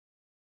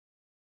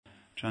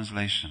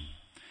Translation.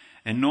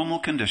 In normal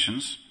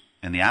conditions,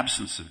 in the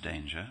absence of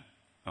danger,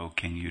 O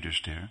King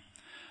Yudhishthira,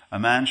 a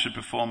man should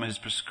perform his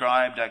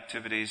prescribed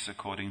activities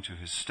according to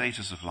his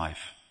status of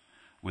life,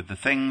 with the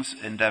things,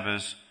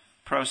 endeavors,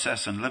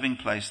 process and living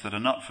place that are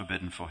not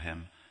forbidden for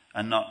him,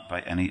 and not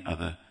by any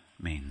other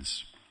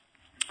means.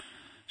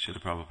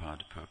 Srila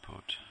Prabhupada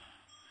purport.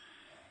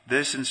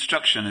 This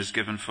instruction is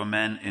given for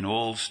men in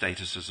all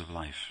statuses of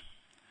life.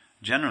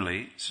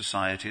 Generally,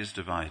 society is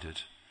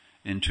divided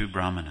into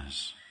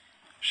brahmanas,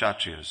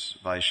 kshatriyas,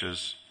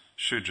 vaishyas,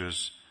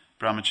 shudras,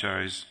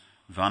 brahmacharis,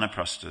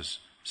 vanaprasthas,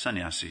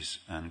 sannyasis,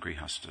 and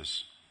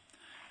grihastas.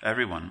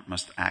 Everyone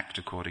must act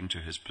according to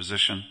his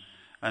position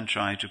and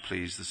try to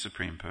please the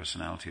Supreme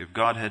Personality of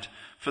Godhead,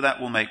 for that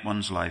will make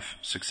one's life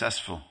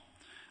successful.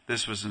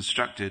 This was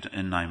instructed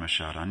in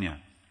Naimisharanya.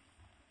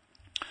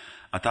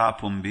 Ata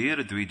pumbir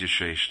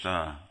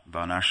dvijasheshta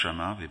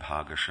vanashrama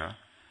vibhagasha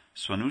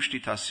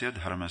swanushtitasya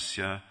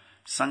dharmasya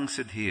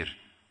sangsidhir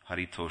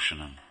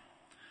haritoshanam.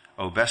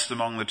 O best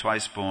among the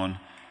twice born,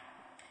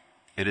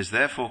 it is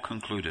therefore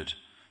concluded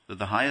that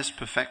the highest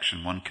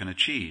perfection one can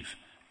achieve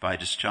by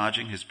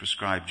discharging his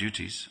prescribed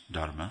duties,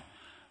 dharma,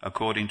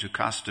 according to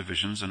caste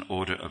divisions and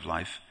order of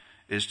life,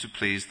 is to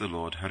please the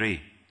Lord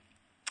Hari.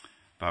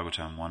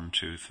 Bhagavatam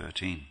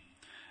 1:2-13.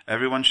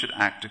 Everyone should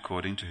act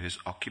according to his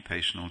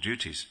occupational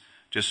duties,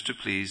 just to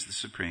please the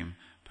Supreme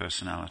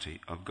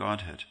Personality of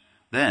Godhead.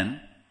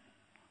 Then,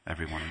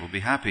 everyone will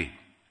be happy.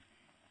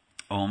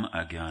 Om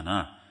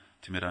Ajnana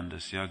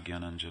Timirandasya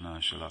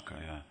Gyananjana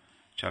Shalakaya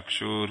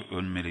Chakshur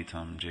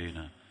Unmilitam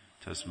Jena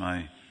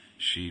Tasmai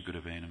Shri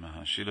Gurave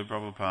Namaha. Srila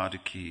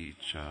Prabhupada Ki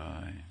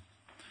Jai.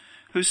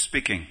 Who's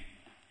speaking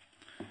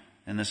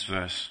in this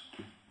verse?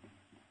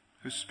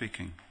 Who's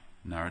speaking?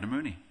 Narada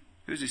Muni.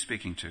 Who's he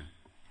speaking to?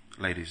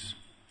 Ladies.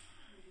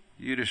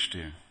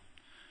 Yudhishthira.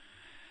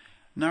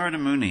 Narada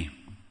Muni.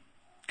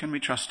 Can we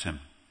trust him?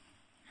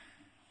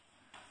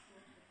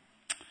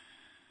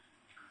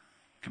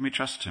 Can we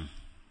trust him?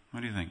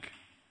 What do you think?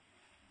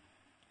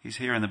 He's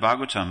here in the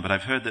Bhagavatam, but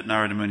I've heard that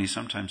Narada Muni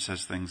sometimes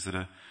says things that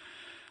are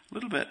a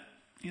little bit,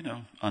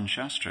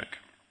 unshastric.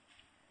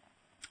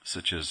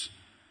 Such as,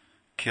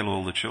 kill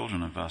all the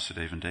children of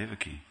Vasudeva and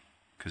Devaki,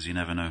 because you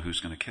never know who's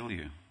going to kill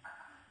you.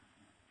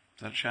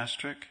 Is that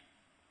shastric?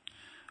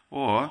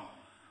 Or,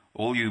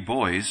 all you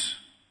boys,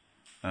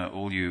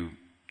 all you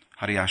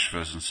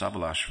Haryashvas and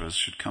Sabalashvas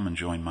should come and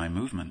join my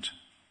movement.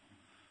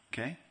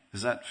 Okay?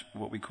 Is that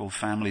what we call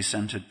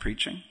family-centered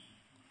preaching?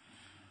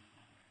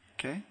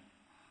 Okay?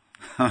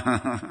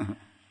 Can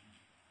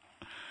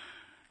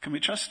we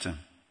trust him?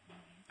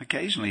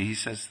 Occasionally he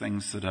says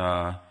things that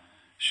are,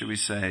 should we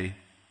say,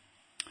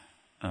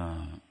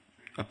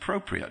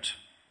 appropriate.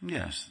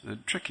 Yes, they're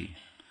tricky.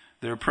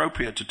 They're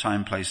appropriate to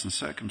time, place, and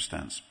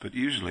circumstance, but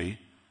usually,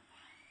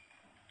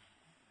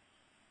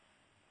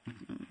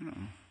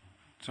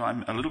 so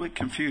I'm a little bit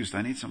confused.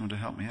 I need someone to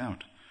help me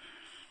out.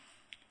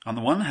 On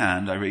the one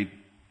hand, I read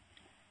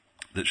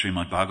that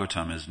Srimad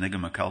Bhagavatam is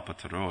Nigama Kalpa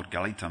Taror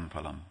Galitam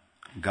Palam.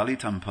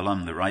 Galitam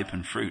Palam, the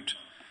ripened fruit.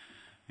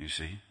 You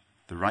see,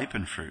 the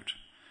ripened fruit.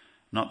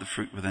 Not the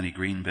fruit with any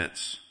green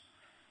bits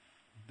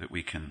that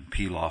we can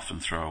peel off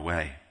and throw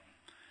away.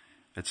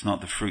 It's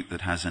not the fruit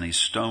that has any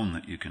stone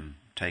that you can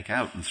take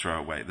out and throw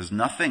away. There's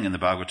nothing in the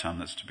Bhagavatam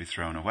that's to be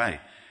thrown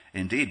away.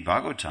 Indeed,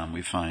 Bhagavatam,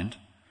 we find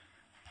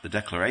the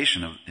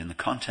declaration in the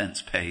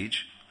contents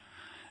page.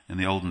 In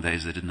the olden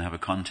days, they didn't have a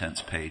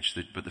contents page,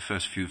 but the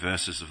first few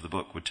verses of the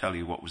book would tell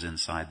you what was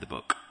inside the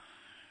book.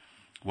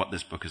 What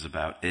this book is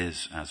about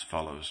is as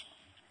follows.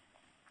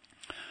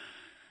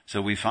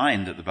 So we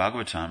find that the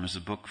Bhagavatam is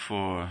a book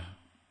for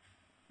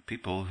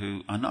people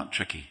who are not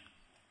tricky.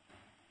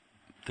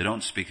 They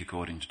don't speak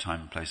according to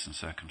time, place, and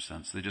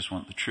circumstance. They just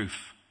want the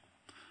truth,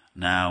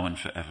 now and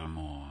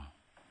forevermore.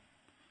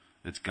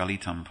 It's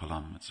Galitam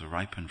Palam. It's a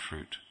ripened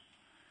fruit.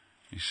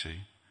 You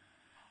see?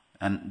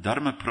 And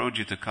Dharma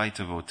Projita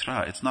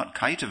Kaitavotra. It's not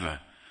Kaitava.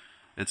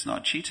 It's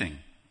not cheating.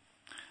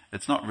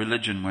 It's not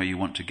religion where you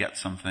want to get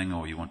something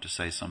or you want to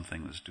say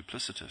something that's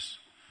duplicitous.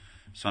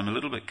 So I'm a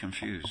little bit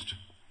confused,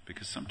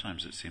 because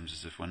sometimes it seems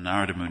as if when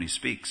Narada Muni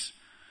speaks,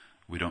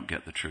 we don't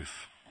get the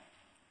truth.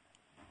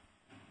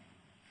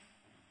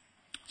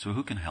 So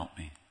who can help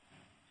me?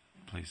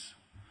 Please.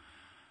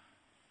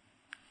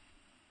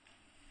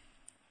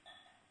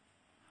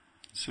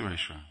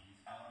 Sureshwar.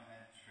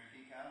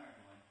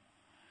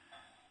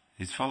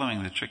 He's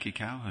following the tricky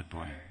cowherd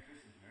boy.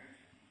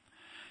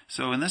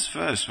 So in this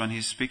verse, when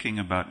he's speaking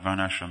about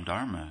Varnashram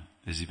Dharma,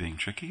 is he being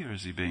tricky or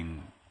is he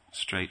being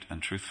straight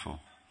and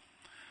truthful?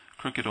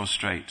 Crooked or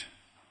straight?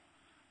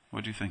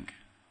 What do you think?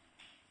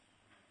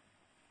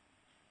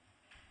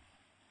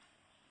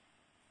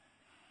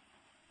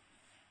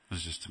 This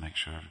is just to make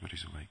sure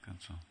everybody's awake,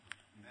 that's all.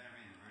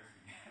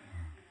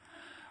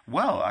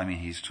 Well,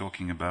 he's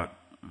talking about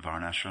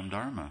Varnashram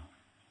Dharma.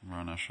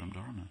 Varnashram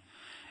Dharma.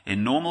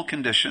 In normal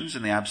conditions,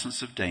 in the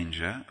absence of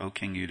danger, O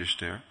King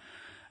Yudhishthira,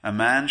 a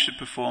man should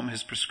perform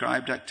his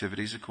prescribed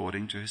activities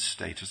according to his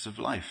status of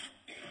life,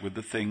 with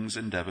the things,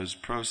 endeavors,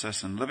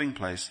 process, and living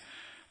place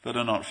that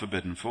are not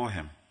forbidden for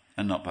him,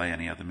 and not by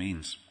any other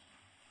means.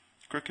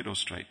 Crooked or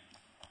straight?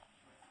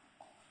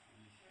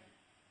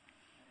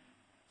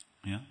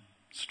 Yeah?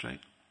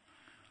 Straight?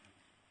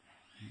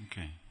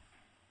 Okay.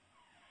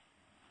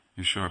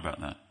 You sure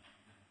about that?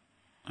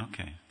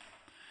 Okay.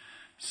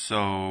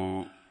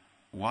 So,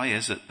 why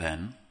is it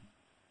then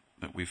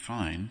that we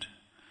find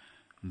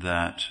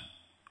that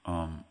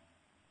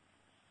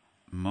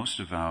most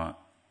of our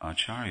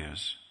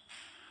acharyas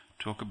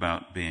talk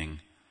about being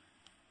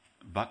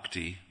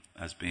bhakti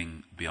as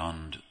being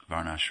beyond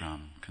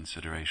varnashram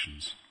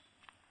considerations?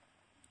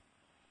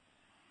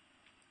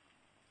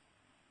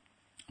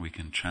 We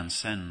can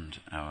transcend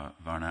our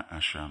varna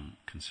ashram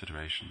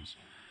considerations.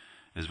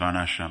 Is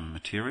varnashram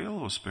material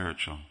or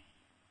spiritual?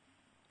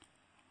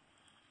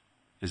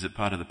 Is it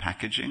part of the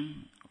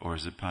packaging or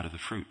is it part of the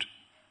fruit?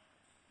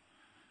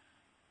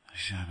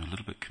 I'm a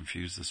little bit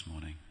confused this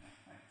morning.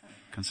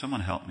 Can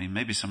someone help me?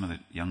 Maybe some of the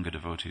younger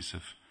devotees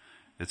have,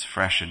 it's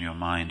fresh in your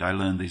mind. I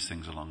learned these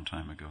things a long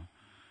time ago.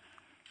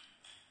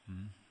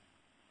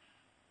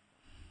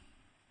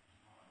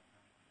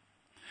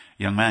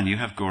 Young man, you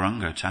have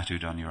Gauranga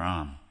tattooed on your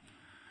arm,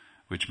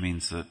 which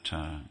means that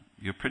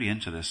you're pretty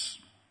into this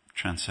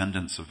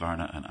transcendence of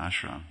varna and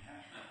ashram.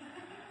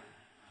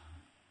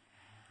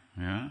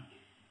 Yeah?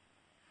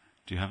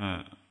 Do you have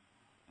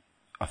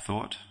a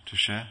thought to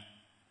share?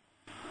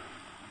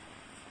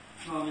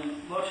 Well, I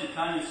mean, Lord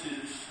Chaitanya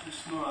says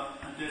it's not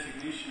a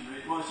designation,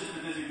 right? Well, it's just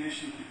a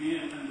designation to be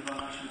in the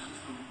varnashram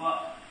system,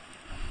 but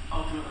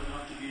ultimately we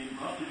have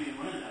to be in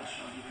one of the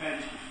ashrams. We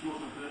can't just be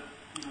floating about,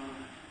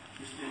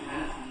 just doing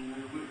anything.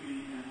 We would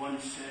be in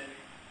one set,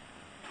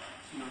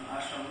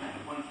 ashram at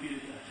one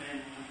period at a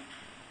time.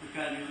 We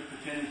can't be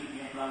pretending to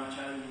be a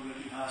brahmachari and we're going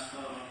to be hasta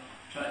or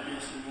try to be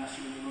a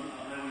sannyasi when we're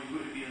not at that level.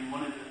 We would be in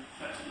one of the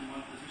fixed in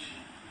one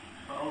position.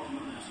 But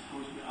ultimately, I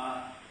suppose we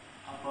are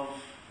above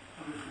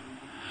everything.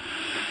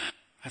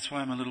 That's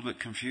why I'm a little bit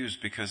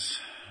confused, because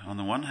on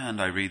the one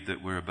hand I read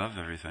that we're above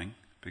everything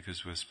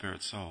because we're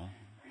spirit soul,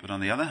 but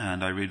on the other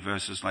hand I read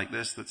verses like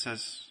this that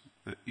says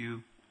that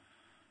you,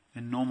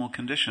 in normal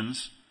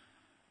conditions,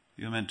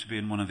 you're meant to be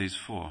in one of these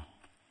four.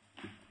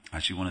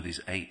 Actually, one of these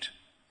 8.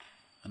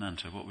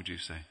 Ananta, what would you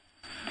say?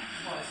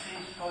 Well, it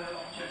seems by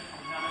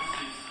objective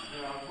analysis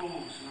there are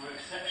rules and there are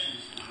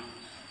exceptions to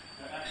rules.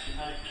 There are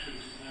axiomatic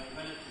truths and there are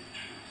relative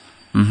truths.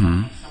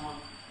 Mm-hmm.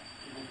 Someone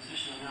in the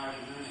position of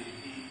Narada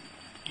Muni,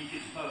 he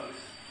gives both.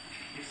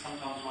 He gives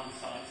sometimes one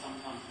side,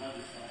 sometimes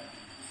another side,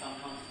 and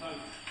sometimes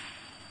both.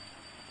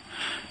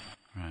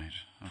 Right,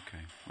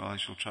 okay. Well, I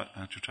shall try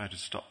to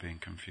stop being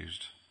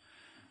confused.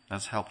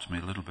 That's helped me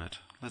a little bit.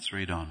 Let's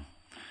read on.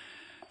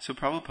 So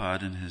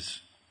Prabhupada, in his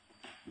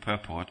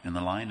purport in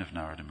the line of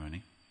Narada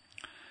Muni,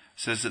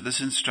 says that this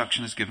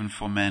instruction is given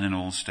for men in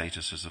all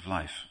statuses of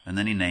life. And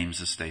then he names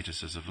the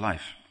statuses of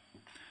life.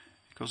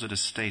 He calls it a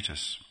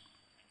status.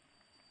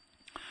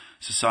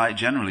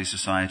 Generally,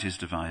 society is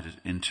divided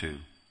into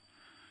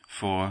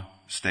 4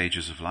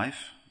 stages of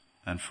life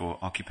and 4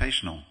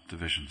 occupational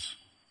divisions.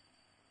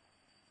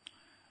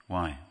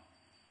 Why?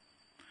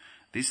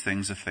 These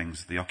things are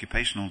things, the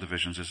occupational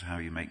divisions is how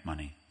you make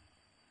money.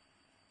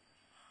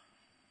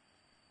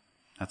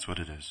 That's what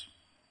it is.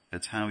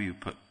 It's how you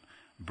put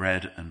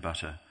bread and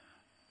butter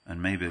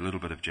and maybe a little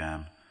bit of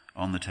jam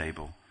on the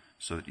table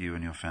so that you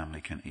and your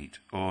family can eat.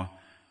 Or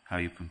how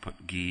you can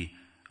put ghee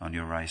on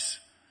your rice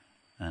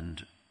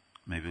and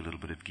maybe a little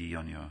bit of ghee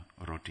on your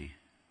roti.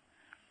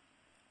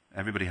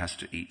 Everybody has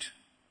to eat.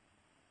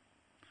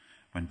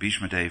 When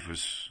Bhishma Dev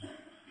was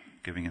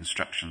giving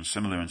instructions,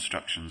 similar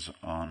instructions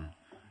on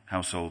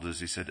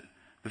householders, he said,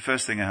 the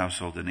first thing a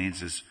householder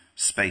needs is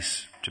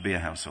space to be a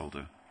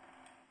householder.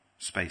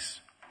 Space.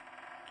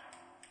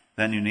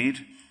 Then you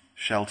need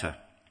shelter.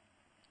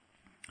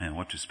 And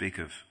what to speak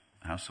of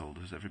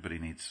householders, everybody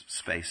needs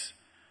space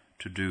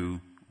to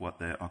do what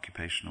their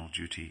occupational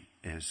duty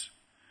is.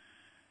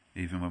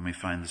 Even when we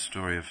find the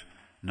story of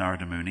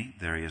Narada Muni,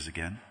 there he is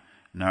again,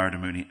 Narada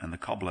Muni and the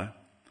cobbler,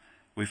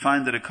 we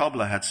find that a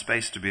cobbler had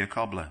space to be a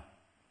cobbler.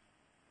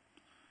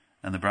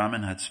 And the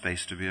Brahmin had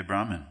space to be a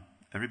Brahmin.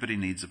 Everybody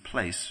needs a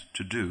place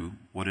to do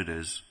what it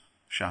is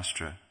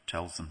Shastra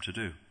tells them to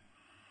do.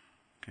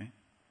 Okay?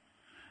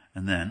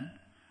 And then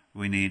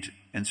we need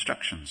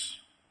instructions.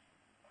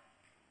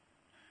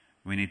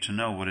 We need to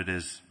know what it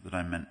is that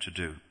I'm meant to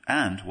do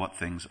and what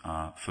things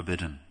are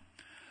forbidden.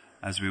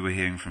 As we were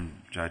hearing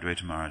from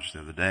Jayadvaita Maharaj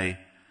the other day,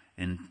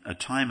 in a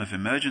time of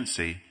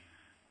emergency,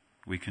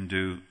 we can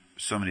do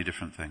so many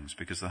different things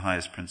because the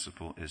highest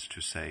principle is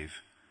to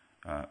save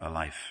a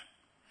life.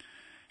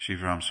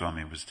 Shivaram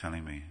Swami was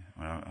telling me,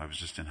 when I was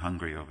just in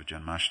Hungary over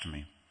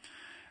Janmashtami,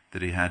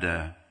 that he had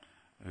a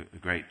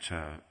great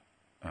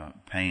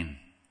pain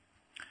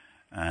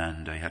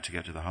and he had to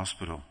get to the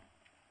hospital.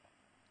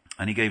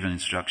 And he gave an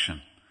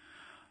instruction,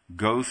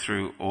 go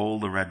through all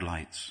the red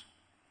lights.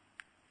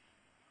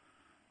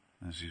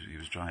 As he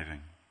was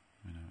driving.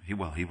 He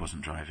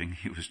wasn't driving,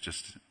 he was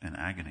just in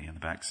agony in the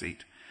back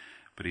seat.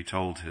 But he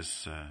told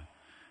his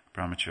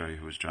brahmachari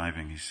who was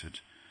driving, he said,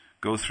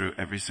 go through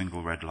every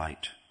single red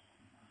light.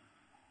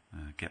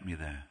 Get me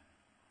there,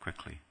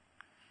 quickly.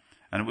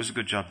 And it was a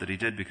good job that he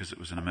did because it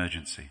was an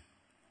emergency.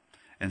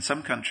 In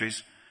some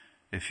countries,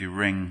 if you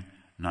ring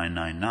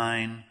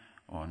 999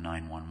 or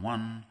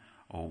 911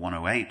 or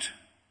 108,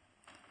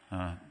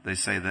 they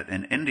say that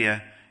in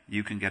India,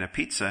 you can get a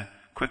pizza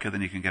quicker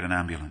than you can get an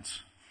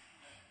ambulance.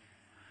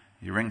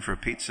 You ring for a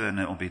pizza and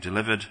it will be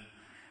delivered,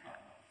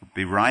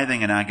 be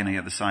writhing in agony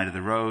at the side of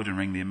the road, and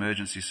ring the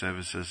emergency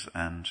services,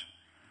 and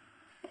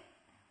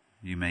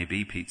you may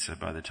be pizza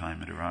by the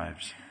time it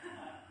arrives.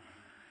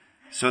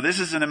 So this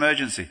is an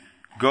emergency.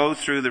 Go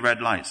through the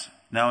red lights.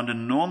 Now, under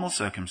normal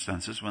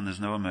circumstances, when there's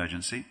no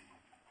emergency,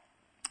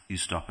 you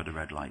stop at a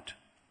red light.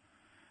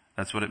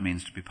 That's what it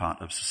means to be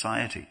part of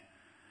society.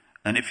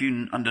 And if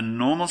you, under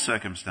normal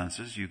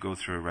circumstances, you go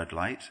through a red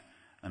light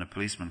and a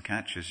policeman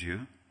catches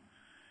you,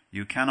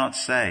 you cannot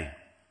say,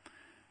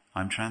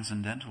 I'm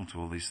transcendental to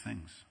all these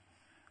things.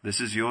 This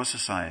is your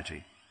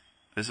society.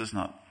 This is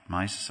not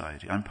my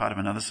society. I'm part of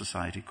another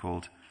society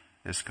called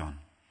ISKCON.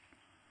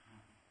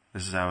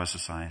 This is our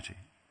society.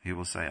 He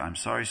will say, I'm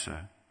sorry,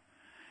 sir.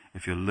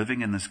 If you're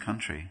living in this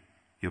country,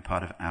 you're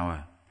part of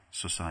our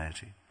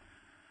society.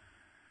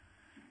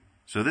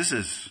 So this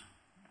is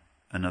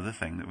another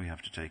thing that we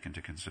have to take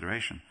into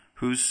consideration.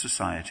 Whose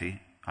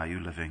society are you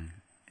living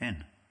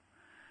in?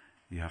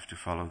 You have to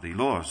follow the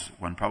laws.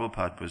 When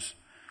Prabhupada was,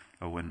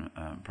 or when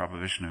Prabhu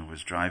Vishnu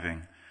was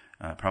driving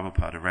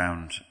Prabhupada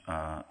around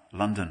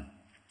London,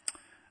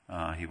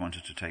 he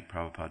wanted to take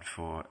Prabhupada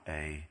for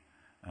a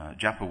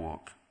japa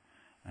walk.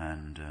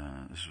 And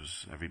this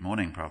was every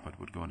morning Prabhupada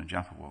would go on a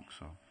japa walk.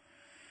 So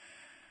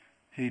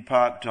he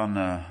parked on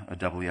a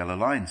double yellow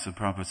line. So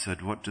Prabhupada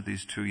said, what do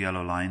these two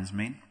yellow lines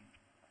mean?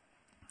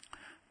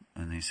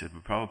 And he said,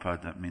 well,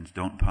 Prabhupada, that means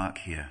don't park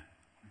here.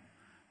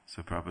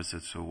 So Prabhupada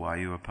said, so why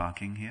you are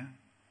parking here?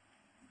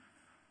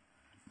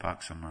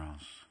 Park somewhere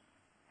else.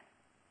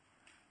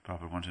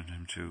 Prabhupada wanted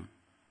him to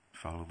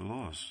follow the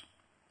laws.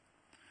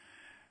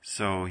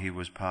 So he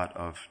was part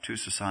of two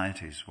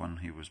societies. One,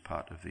 he was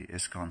part of the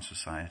ISKCON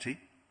society,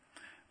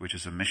 which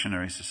is a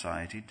missionary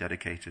society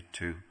dedicated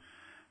to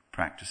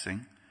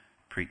practicing,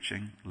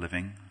 preaching,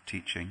 living,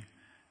 teaching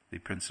the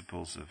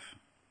principles of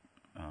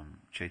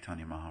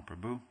Chaitanya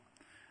Mahaprabhu,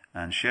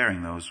 and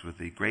sharing those with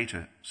the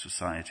greater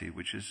society,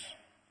 which is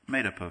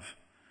made up of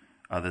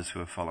others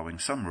who are following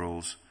some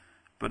rules,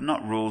 but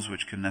not rules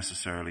which can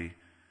necessarily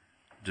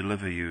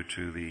deliver you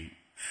to the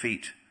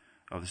feet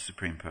of the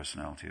Supreme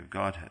Personality of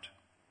Godhead.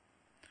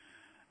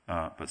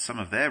 But some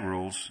of their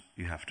rules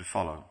you have to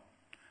follow.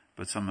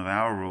 But some of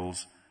our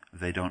rules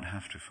they don't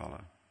have to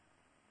follow.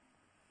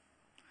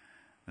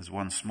 There's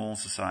one small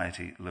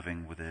society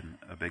living within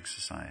a big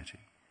society.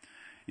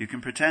 You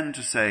can pretend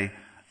to say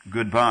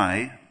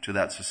goodbye to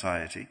that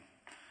society,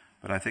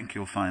 but I think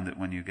you'll find that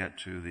when you get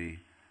to the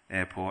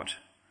airport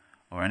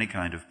or any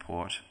kind of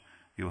port,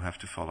 you'll have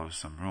to follow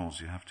some rules.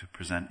 You have to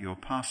present your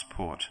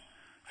passport,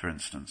 for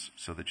instance,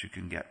 so that you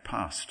can get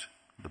past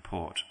the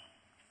port.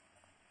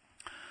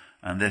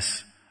 And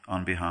this,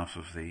 on behalf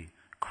of the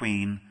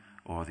Queen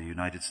or the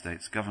United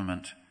States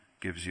government,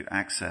 gives you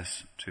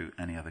access to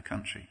any other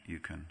country. You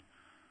can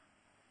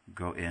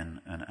go in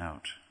and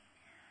out.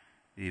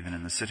 Even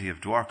in the city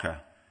of Dwarka,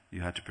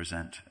 you had to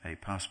present a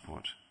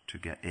passport to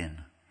get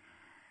in.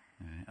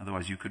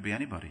 Otherwise, you could be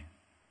anybody.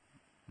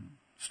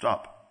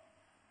 Stop.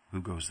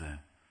 Who goes there?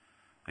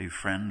 Are you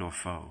friend or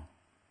foe?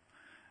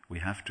 We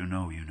have to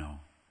know you know.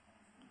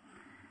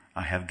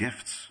 I have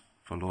gifts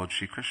for Lord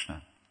Shri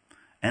Krishna.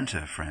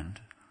 Enter,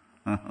 friend.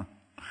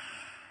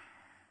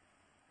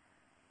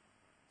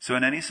 So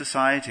in any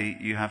society,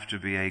 you have to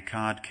be a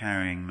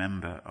card-carrying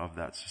member of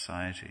that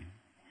society.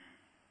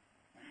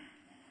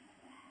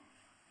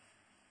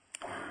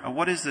 And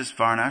what is this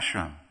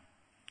Varnashram?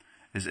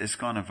 Is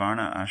ISKCON a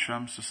Varna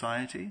Ashram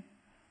society?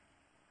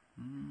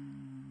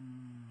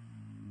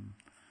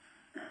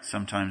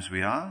 Sometimes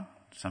we are,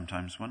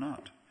 sometimes we're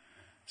not.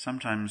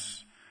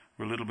 Sometimes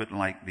we're a little bit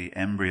like the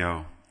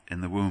embryo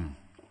in the womb.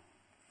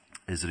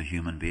 Is it a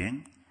human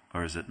being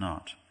or is it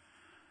not?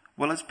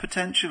 Well, it's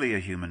potentially a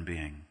human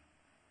being,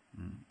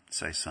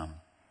 say some.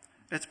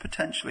 It's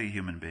potentially a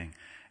human being.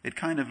 It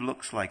kind of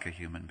looks like a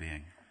human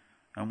being.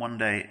 And one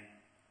day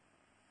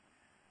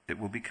it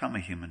will become a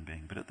human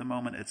being, but at the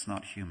moment it's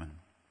not human.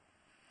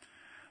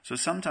 So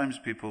sometimes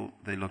people,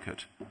 they look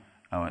at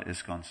our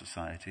ISKCON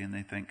society and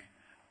they think,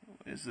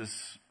 is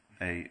this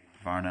a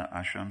Varna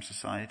Ashram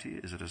society?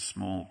 Is it a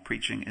small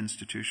preaching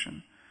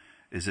institution?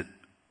 Is it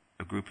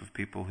a group of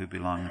people who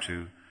belong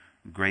to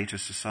greater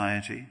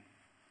society?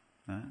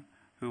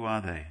 Who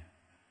are they?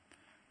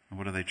 And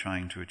what are they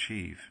trying to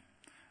achieve?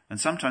 And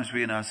sometimes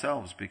we in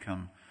ourselves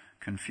become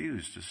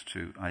confused as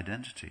to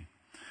identity.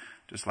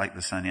 Just like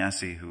the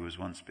sannyasi who was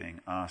once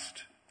being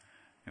asked,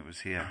 it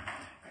was here,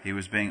 he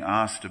was being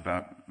asked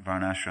about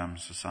Varnashram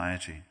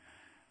society.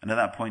 And at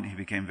that point he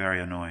became very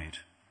annoyed.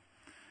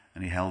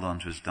 And he held on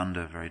to his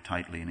danda very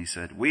tightly and he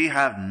said, we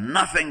have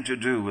nothing to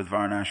do with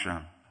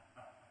Varnashram.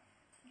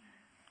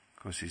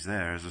 Of course he's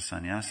there as a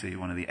sannyasi,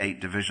 one of the 8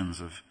 divisions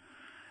of,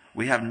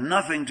 we have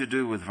nothing to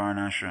do with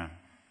Varnashram.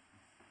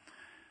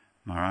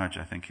 Maharaj,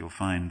 I think you'll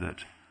find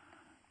that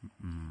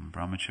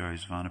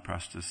brahmacharis,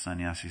 vanaprasthas,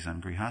 sannyasis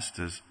and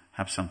grihastas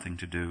have something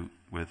to do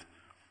with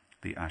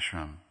the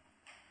ashram.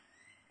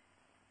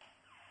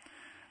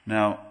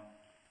 Now,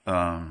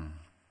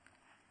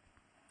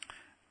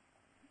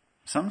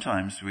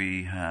 sometimes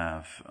we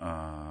have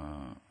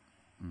a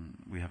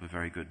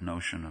very good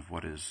notion of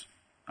what is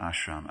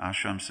ashram.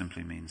 Ashram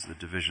simply means the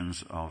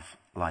divisions of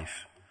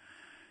life.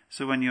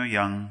 So when you're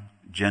young,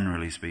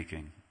 generally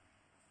speaking,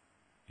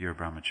 you're a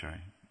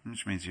brahmachari,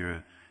 which means you're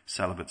a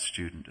celibate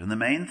student. And the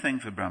main thing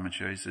for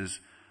brahmacharis is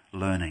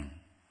learning.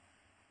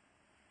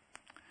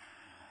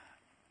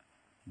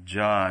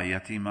 Jai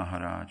Yati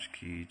Maharaj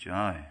ki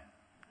Jai.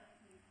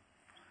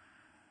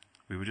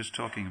 We were just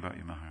talking about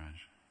you, Maharaj.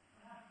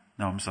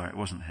 No, I'm sorry, it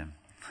wasn't him.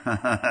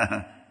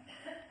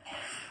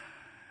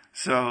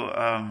 So,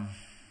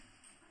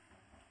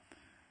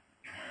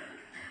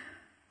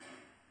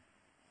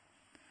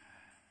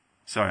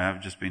 sorry,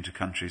 I've just been to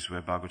countries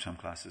where Bhagavatam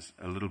class is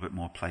a little bit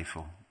more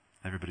playful.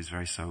 Everybody's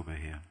very sober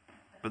here.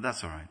 But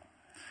that's all right.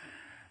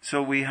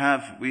 So we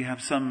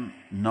have some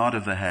nod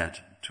of the head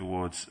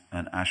towards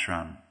an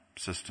ashram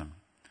system.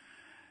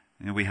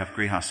 You know, we have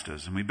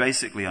grihastas, and we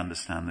basically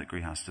understand that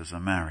grihastas are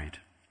married.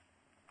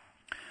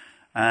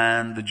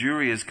 And the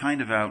jury is kind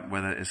of out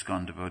whether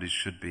ISKCON devotees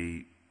should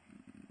be,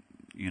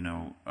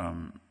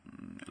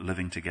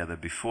 living together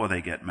before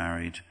they get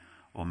married,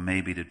 or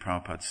maybe did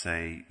Prabhupada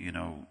say,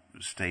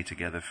 stay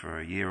together for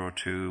a year or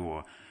two,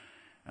 or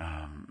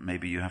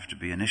maybe you have to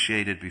be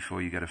initiated before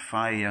you get a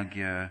fire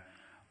yagya,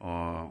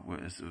 or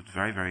it's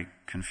very, very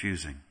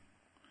confusing.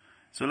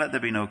 So let there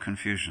be no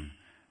confusion.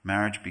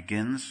 Marriage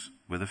begins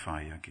with a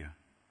fire yagya.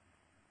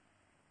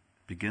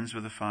 Begins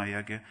with a fire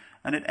yagya,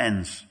 and it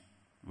ends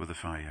with a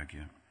fire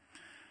yagya.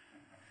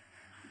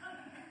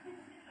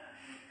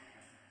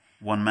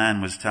 One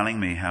man was telling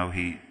me how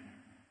he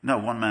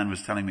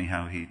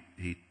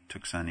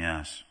took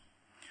sannyas.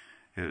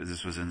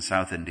 This was in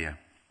South India.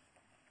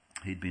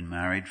 He'd been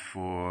married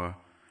for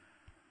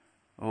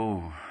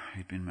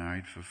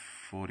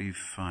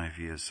 45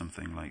 years,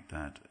 something like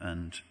that.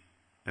 And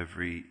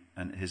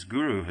his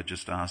guru had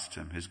just asked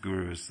him, his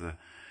guru is the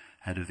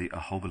head of the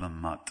Ahobilam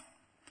Mutt.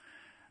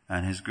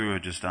 And his guru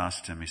had just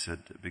asked him, he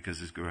said, because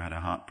his guru had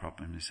a heart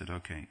problem, he said,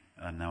 okay,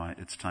 now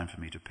it's time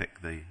for me to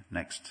pick the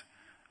next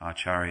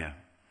acharya.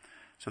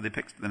 So they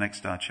picked the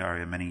next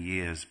acharya many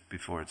years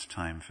before it's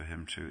time for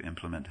him to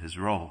implement his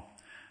role,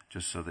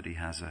 just so that he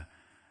has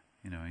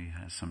he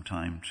has some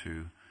time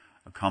to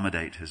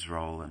accommodate his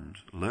role and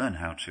learn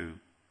how to,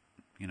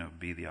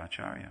 be the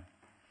acharya.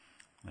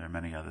 There are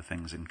many other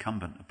things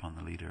incumbent upon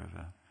the leader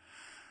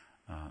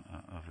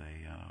of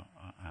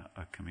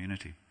a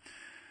community.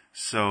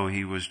 So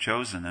he was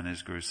chosen, and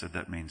his guru said,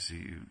 that means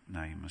you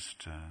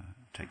must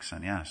take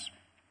sannyas.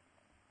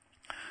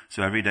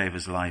 So every day of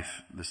his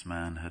life, this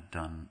man had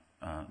done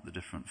the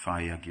different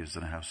fire yagyas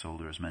that a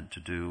householder is meant to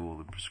do, all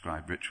the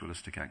prescribed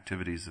ritualistic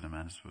activities that a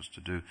man is supposed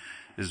to do.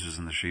 This was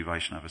in the Sri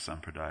Vaishnava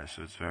Sampradaya,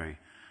 so it's very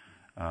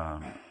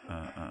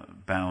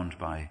bound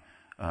by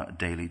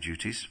daily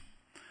duties.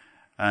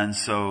 And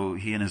so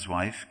he and his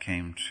wife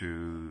came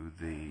to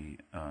the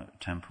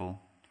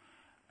temple,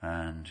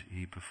 and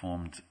he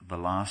performed the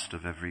last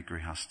of every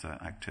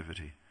grihasta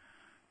activity,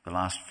 the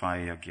last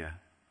fire yagya.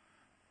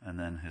 And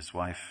then his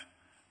wife,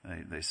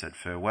 they said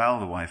farewell.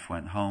 The wife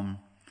went home,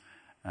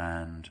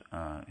 and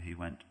he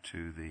went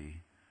to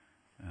the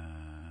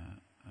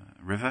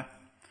river.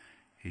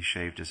 He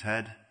shaved his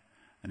head,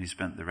 and he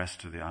spent the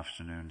rest of the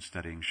afternoon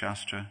studying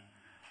Shastra.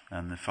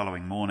 And the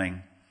following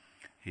morning,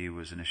 he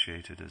was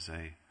initiated as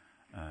a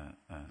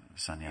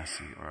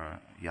sannyasi or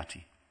a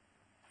yati.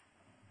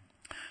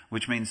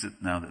 Which means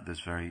that now that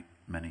there's very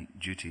many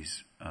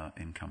duties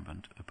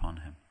incumbent upon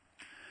him.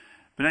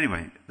 But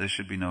anyway, there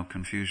should be no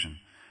confusion.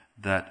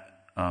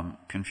 That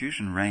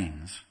confusion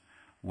reigns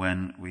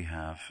when we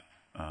have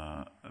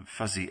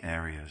fuzzy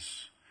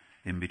areas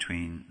in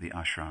between the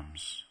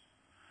ashrams.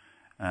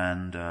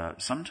 And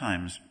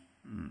sometimes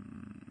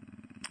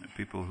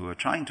people who are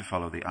trying to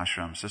follow the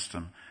ashram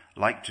system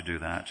like to do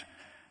that,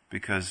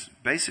 because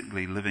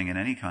basically living in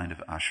any kind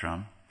of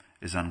ashram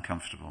is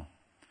uncomfortable.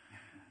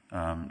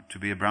 To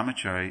be a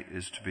brahmachari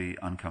is to be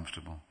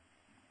uncomfortable.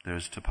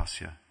 There's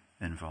tapasya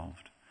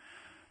involved.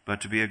 But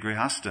to be a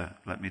grihasta,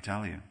 let me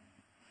tell you,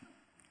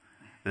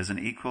 there's an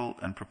equal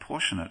and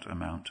proportionate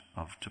amount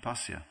of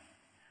tapasya.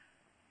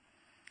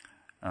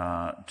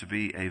 To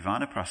be a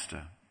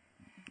vanaprastha,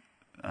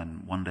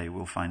 and one day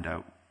we'll find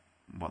out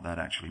what that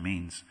actually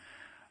means,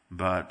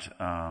 but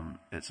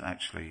it's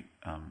actually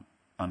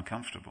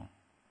uncomfortable.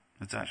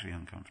 It's actually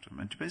uncomfortable.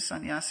 And to be a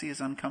sannyasi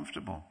is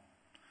uncomfortable.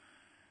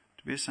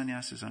 To be a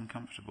sannyasi is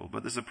uncomfortable.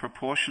 But there's a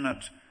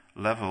proportionate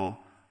level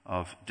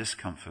of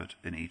discomfort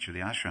in each of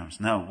the ashrams.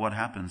 Now, what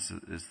happens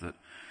is that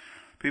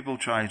people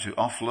try to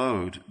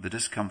offload the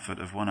discomfort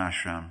of one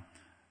ashram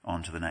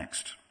onto the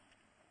next.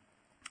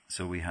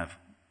 So we have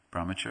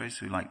brahmacharis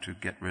who like to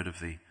get rid of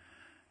the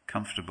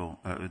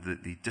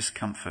the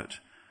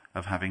discomfort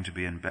of having to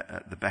be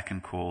at the beck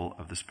and call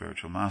of the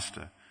spiritual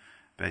master.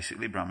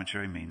 Basically,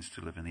 brahmachari means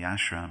to live in the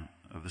ashram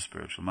of the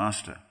spiritual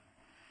master.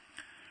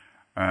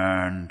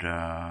 And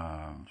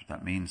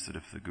that means that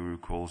if the Guru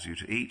calls you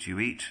to eat, you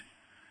eat.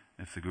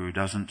 If the Guru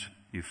doesn't,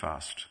 you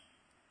fast.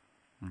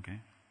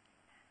 Okay?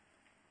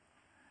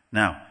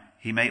 Now,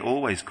 he may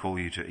always call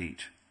you to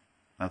eat.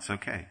 That's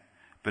okay.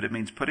 But it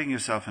means putting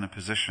yourself in a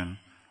position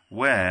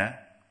where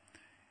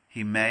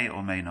he may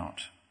or may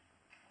not.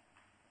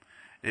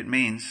 It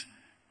means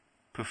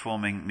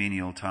performing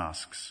menial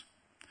tasks.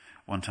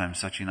 One time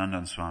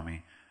Sachinandan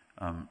Swami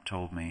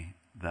told me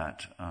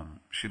that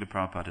Srila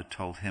Prabhupada had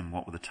told him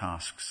what were the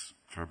tasks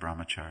for a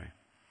brahmachari.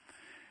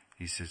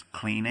 He says,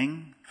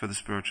 cleaning for the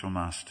spiritual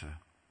master,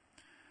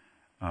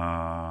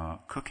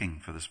 cooking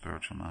for the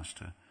spiritual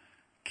master,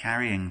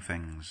 carrying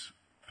things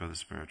for the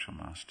spiritual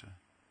master,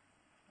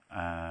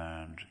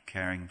 and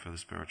caring for the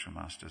spiritual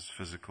master's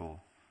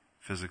physical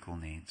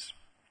needs.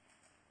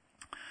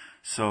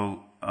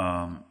 So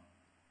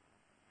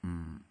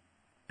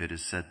it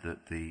is said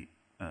that the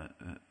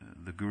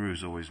Guru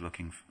is always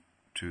looking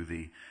to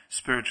the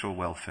spiritual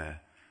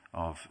welfare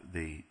of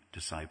the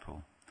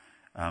disciple,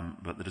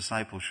 but the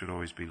disciple should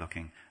always be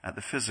looking at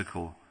the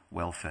physical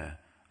welfare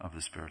of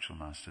the spiritual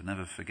master.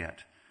 Never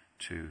forget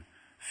to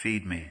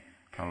feed me,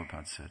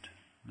 Prabhupada said.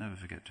 Never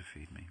forget to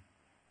feed me.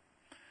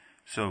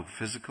 So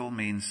physical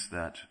means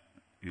that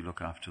you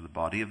look after the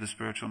body of the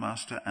spiritual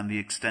master and the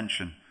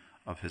extension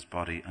of his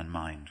body and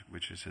mind,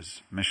 which is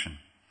his mission.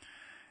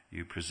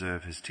 You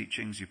preserve his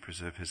teachings, you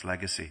preserve his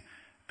legacy,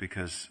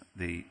 because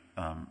the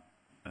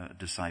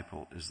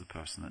disciple is the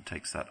person that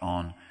takes that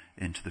on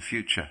into the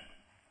future.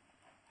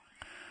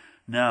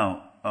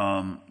 Now,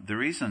 the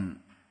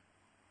reason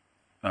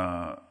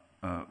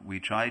we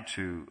try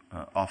to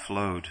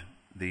offload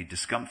the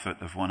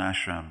discomfort of one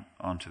ashram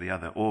onto the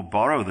other, or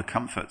borrow the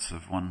comforts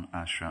of one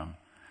ashram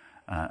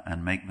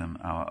and make them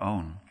our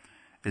own,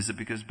 is that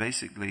because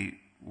basically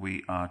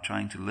we are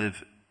trying to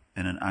live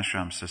in an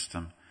ashram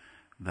system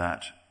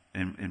that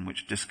in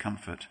which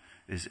discomfort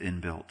is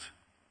inbuilt,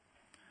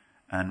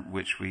 and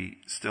which we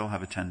still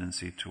have a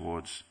tendency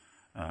towards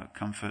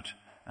comfort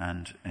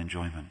and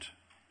enjoyment.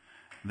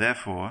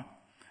 Therefore,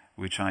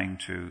 we're trying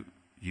to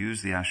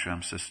use the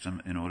ashram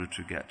system in order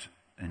to get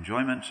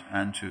enjoyment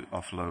and to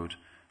offload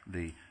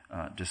the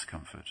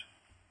discomfort.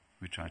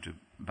 We try to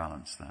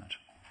balance that.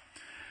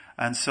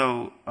 And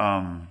so,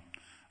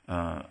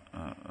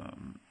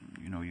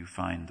 you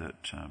find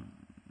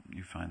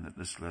that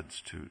this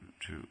leads to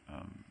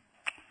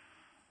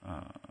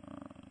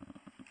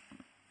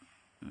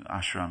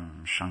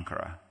ashram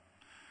shankara,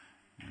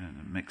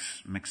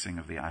 mixing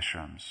of the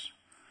ashrams.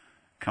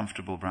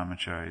 Comfortable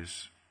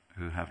brahmacharis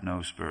who have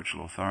no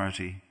spiritual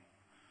authority,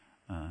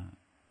 and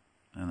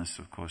this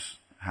of course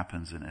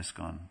happens in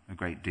ISKCON a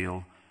great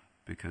deal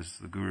because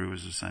the Guru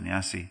is a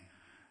sannyasi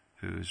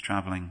who is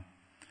traveling,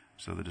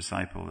 so the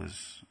disciple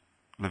is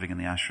living in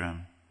the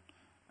ashram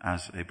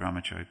as a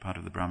brahmachari, part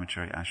of the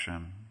brahmachari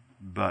ashram,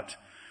 but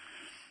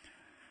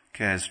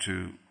cares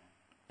to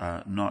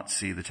not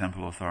see the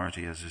temple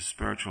authority as his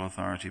spiritual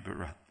authority,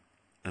 but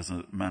as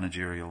a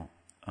managerial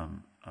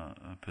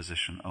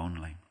position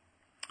only.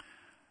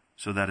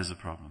 So that is a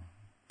problem.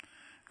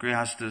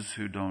 Grihastas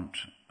who don't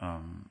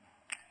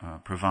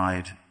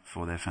provide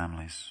for their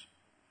families.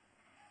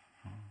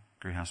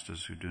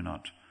 Grihastas who do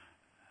not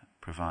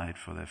provide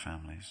for their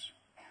families.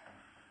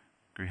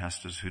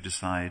 Grihastas who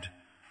decide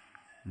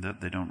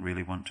that they don't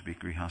really want to be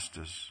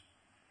grihastas,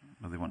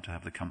 but they want to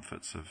have the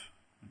comforts of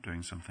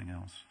doing something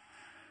else.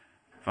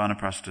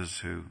 Vanaprasthas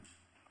who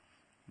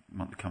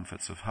want the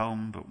comforts of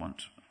home, but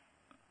want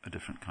a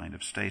different kind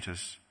of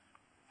status.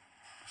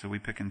 So we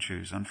pick and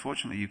choose.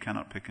 Unfortunately, you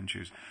cannot pick and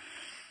choose.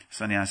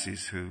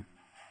 Sannyasis who,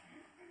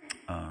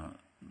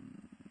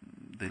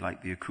 they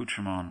like the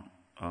accoutrement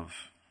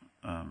of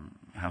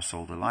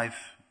householder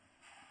life,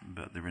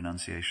 but the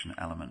renunciation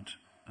element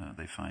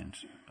they find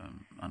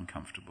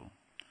uncomfortable.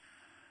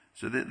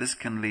 So this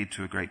can lead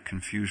to a great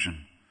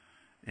confusion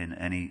in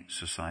any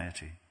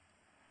society.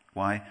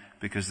 Why?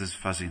 Because there's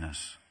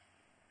fuzziness.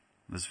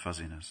 There's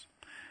fuzziness.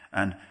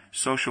 And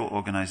social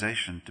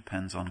organization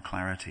depends on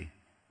clarity.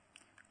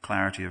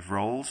 Clarity of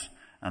roles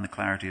and the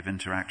clarity of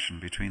interaction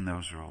between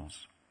those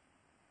roles.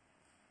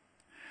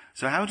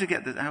 So how to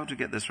get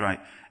this right?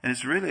 And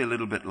it's really a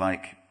little bit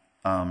like,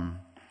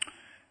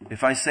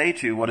 if I say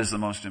to you, what is the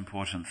most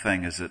important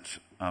thing? Is it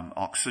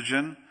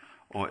oxygen,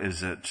 or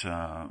is it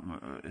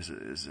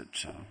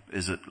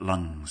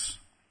lungs?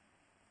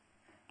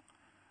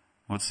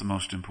 What's the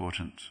most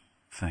important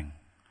thing?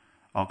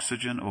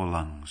 Oxygen or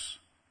lungs?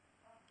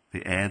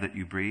 The air that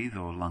you breathe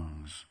or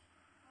lungs?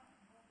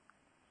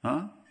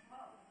 Huh?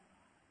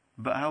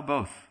 But how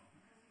both?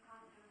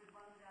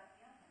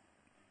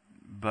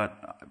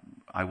 But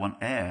I want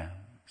air,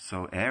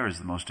 so air is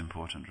the most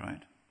important,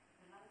 right?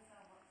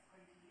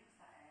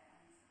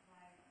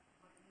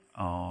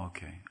 Oh,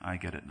 okay. I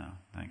get it now.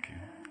 Thank you.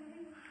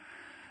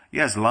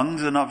 Yes,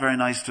 lungs are not very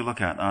nice to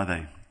look at, are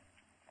they?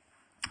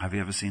 Have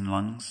you ever seen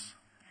lungs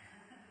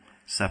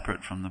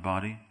separate from the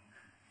body?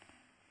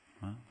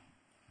 Huh?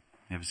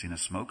 You ever seen a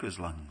smoker's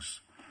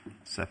lungs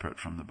separate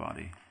from the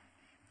body?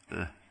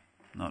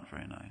 Not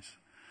very nice.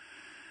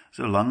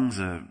 So lungs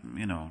are,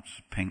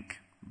 pink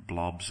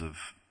blobs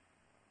of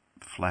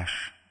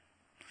flesh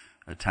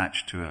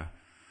attached to a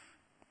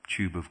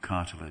tube of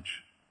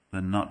cartilage.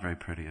 They're not very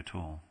pretty at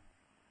all.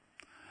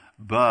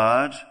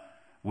 But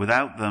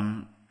without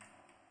them,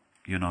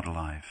 you're not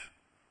alive.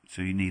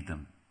 So you need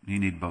them. You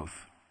need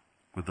both.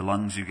 With the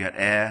lungs you get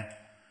air,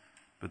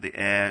 but the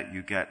air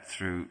you get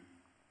through,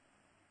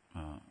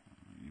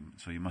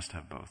 so you must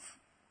have both.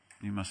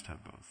 You must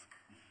have both.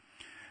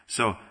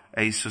 So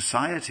a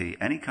society,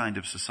 any kind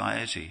of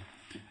society,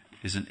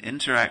 is an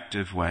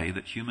interactive way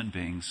that human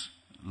beings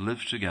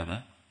live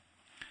together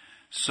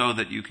so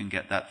that you can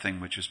get that thing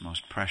which is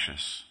most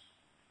precious.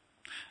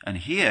 And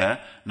here,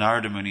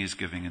 Narada Muni is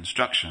giving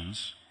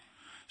instructions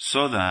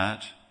so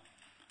that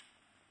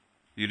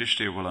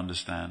Yudhishthira will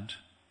understand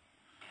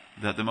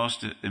that the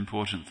most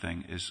important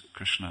thing is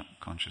Krishna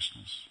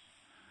consciousness.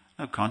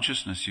 Now,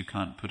 consciousness, you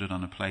can't put it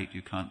on a plate,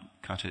 you can't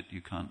cut it,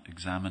 you can't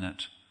examine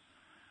it.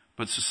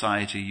 But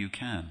society, you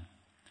can.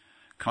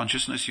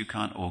 Consciousness, you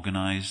can't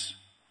organize.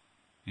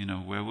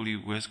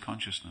 Where's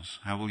consciousness?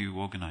 How will you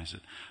organize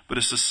it? But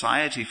a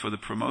society for the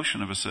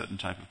promotion of a certain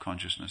type of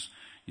consciousness,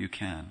 you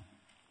can.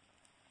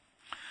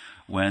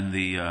 When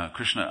the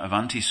Krishna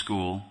Avanti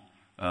school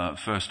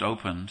first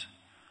opened,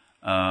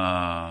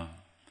 there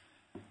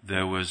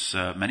was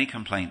many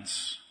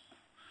complaints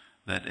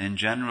that in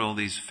general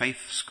these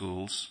faith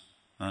schools,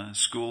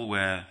 school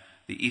where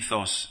the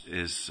ethos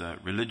is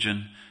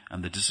religion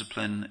and the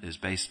discipline is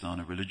based on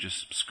a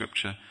religious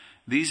scripture,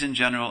 these in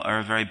general are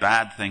a very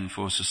bad thing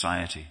for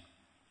society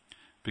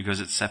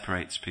because it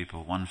separates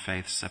people. One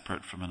faith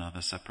separate from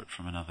another, separate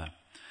from another.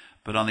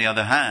 But on the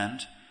other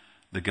hand,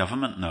 the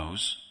government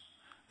knows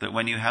that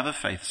when you have a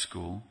faith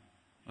school,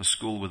 a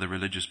school with a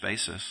religious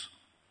basis,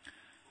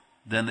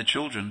 then the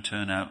children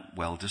turn out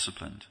well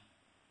disciplined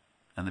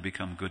and they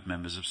become good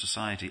members of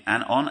society.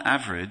 And on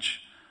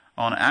average,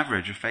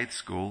 a faith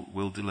school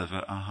will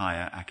deliver a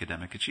higher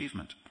academic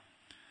achievement.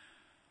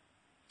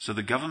 So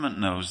the government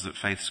knows that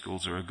faith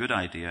schools are a good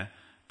idea,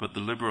 but the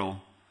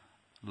liberal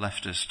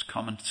leftist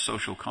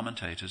social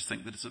commentators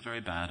think that it's a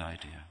very bad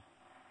idea.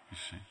 You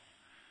see.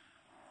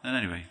 And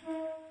anyway,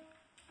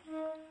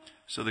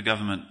 so the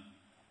government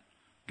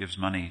gives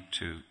money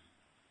to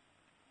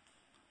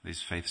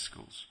these faith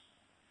schools.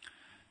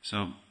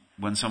 So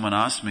when someone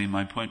asked me,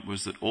 my point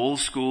was that all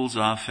schools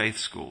are faith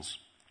schools.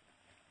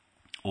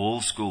 All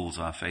schools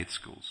are faith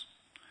schools.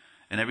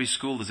 In every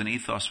school there's an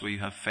ethos where you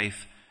have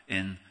faith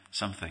in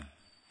something.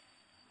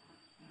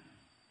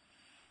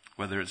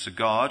 Whether it's a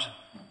God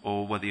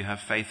or whether you have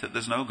faith that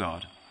there's no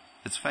God.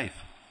 It's faith.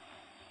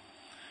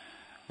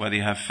 Whether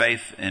you have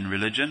faith in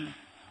religion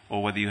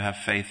or whether you have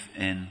faith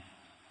in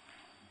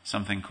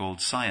something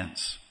called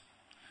science,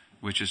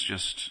 which is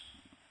just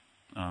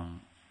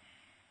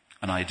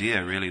an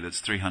idea really that's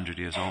 300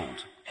 years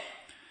old.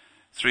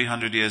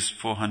 300 years,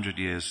 400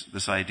 years,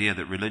 this idea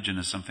that religion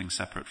is something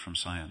separate from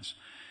science.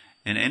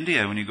 In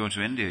India, when you go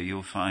to India,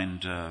 you'll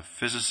find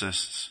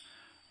physicists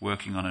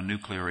working on a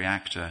nuclear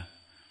reactor,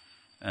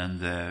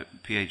 and they're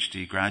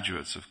PhD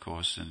graduates, of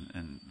course,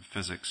 in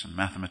physics and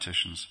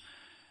mathematicians.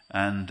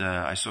 And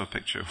I saw a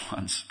picture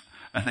once,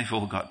 and they've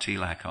all got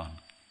tilak on.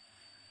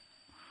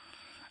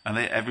 And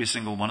every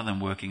single one of them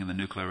working in the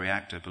nuclear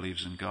reactor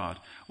believes in God.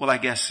 Well, I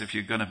guess if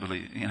you're going to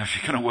believe, if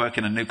you're going to work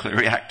in a nuclear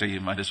reactor,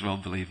 you might as well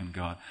believe in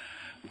God.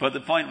 But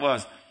the point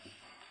was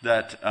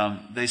that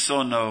they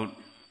saw no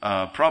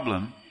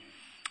problem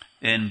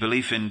in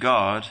belief in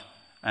God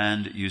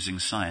and using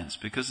science,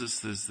 because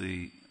there's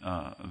the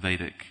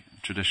Vedic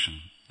tradition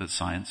that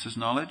science is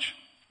knowledge,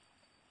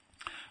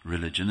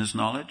 religion is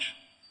knowledge,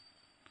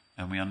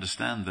 and we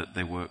understand that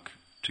they work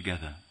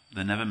together.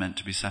 They're never meant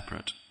to be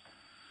separate.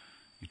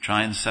 You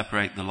try and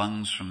separate the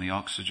lungs from the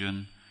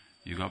oxygen,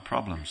 you've got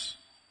problems.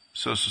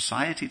 So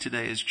society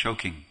today is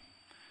choking.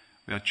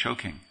 We are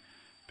choking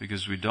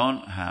because we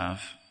don't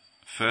have,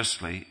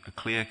 firstly, a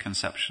clear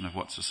conception of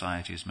what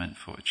society is meant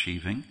for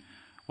achieving,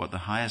 what the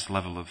highest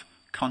level of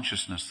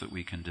consciousness that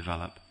we can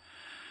develop.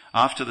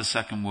 After the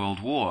Second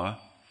World War,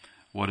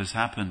 what has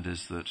happened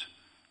is that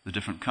the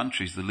different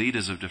countries, the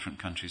leaders of different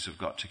countries have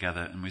got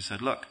together and we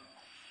said, look,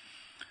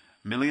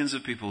 millions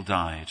of people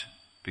died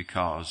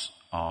because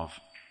of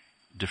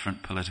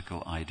different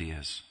political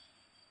ideas.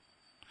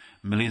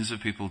 Millions of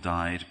people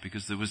died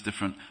because there was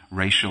different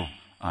racial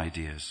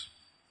ideas.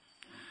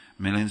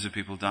 Millions of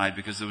people died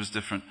because there was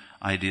different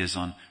ideas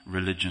on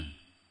religion.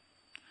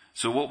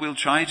 So what we'll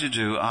try to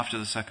do after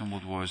the Second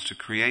World War is to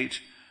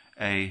create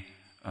a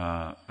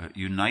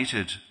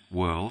united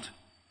world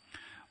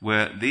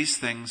where these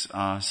things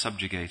are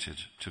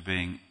subjugated to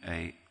being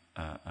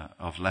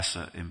of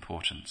lesser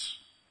importance.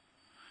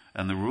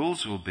 And the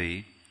rules will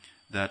be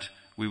that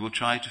we will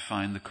try to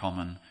find the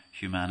common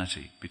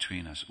humanity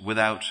between us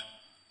without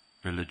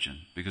religion,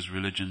 because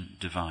religion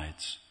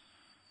divides.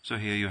 So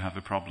here you have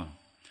a problem.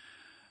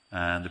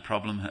 And the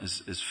problem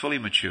is fully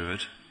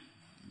matured.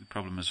 The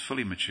problem is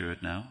fully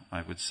matured now,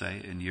 I would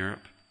say, in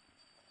Europe,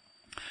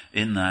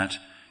 in that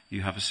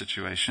you have a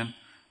situation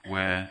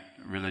where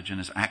religion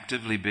is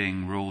actively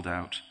being ruled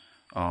out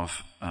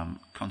of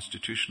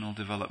constitutional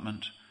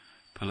development,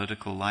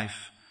 political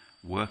life,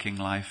 working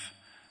life,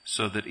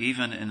 so that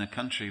even in a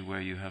country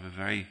where you have a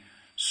very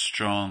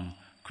strong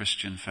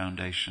Christian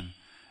foundation,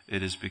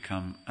 it has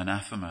become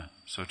anathema,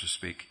 so to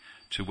speak,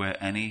 to wear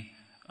any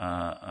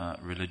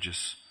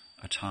religious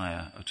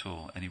attire at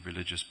all, any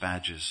religious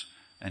badges,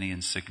 any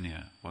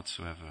insignia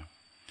whatsoever.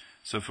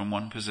 So from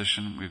one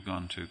position we've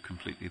gone to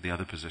completely the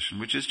other position,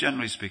 which is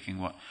generally speaking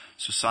what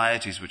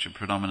societies which are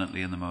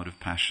predominantly in the mode of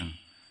passion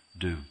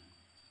do.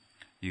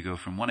 You go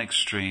from one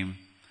extreme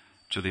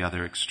to the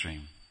other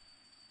extreme.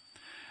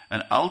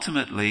 And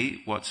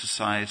ultimately what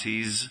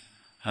societies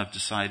have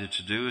decided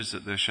to do is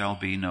that there shall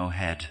be no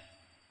head.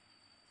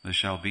 There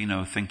shall be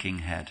no thinking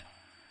head.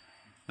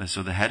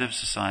 So the head of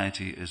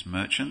society is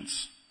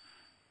merchants,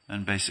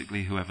 and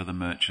basically whoever the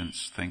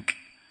merchants think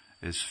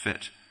is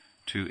fit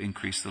to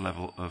increase the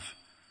level of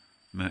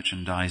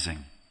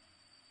merchandising.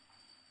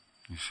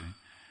 You see?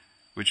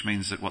 Which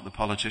means that what the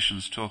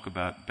politicians talk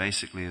about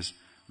basically is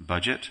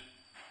budget,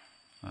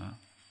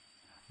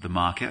 the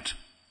market,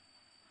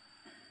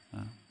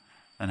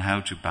 and how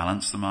to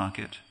balance the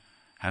market,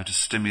 how to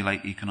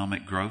stimulate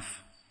economic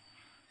growth,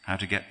 how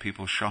to get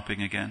people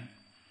shopping again.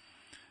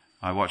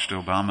 I watched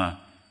Obama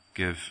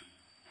give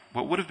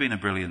what would have been a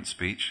brilliant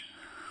speech,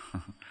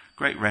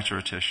 great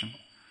rhetorician,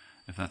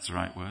 if that's the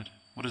right word.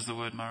 What is the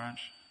word, Maharaj?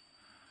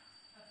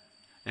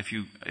 If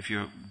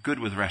you're good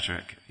with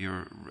rhetoric,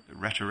 you're a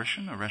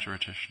rhetorician or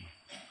rhetorician?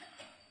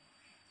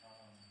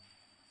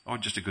 Or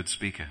just a good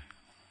speaker?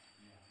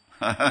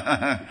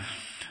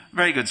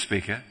 Very good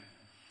speaker.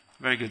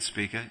 Very good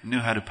speaker. Knew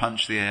how to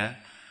punch the air.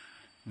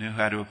 Knew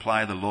how to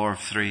apply the law of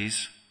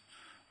threes.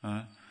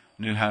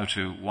 Knew how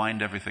to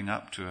wind everything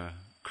up to a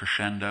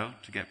crescendo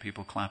to get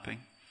people clapping.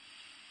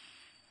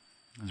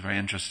 It was very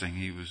interesting.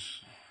 He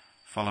was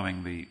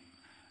following the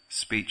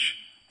speech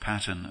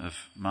pattern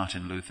of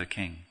Martin Luther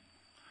King.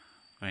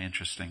 Very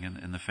interesting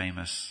in the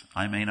famous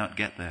 "I may not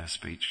get there"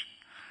 speech.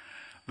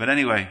 But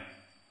anyway,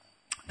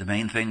 the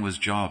main thing was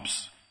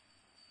jobs.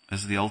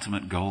 This is the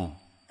ultimate goal.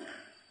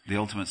 The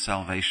ultimate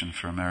salvation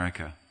for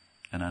America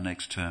in our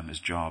next term is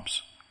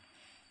jobs.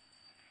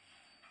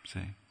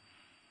 See?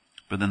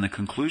 But then the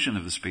conclusion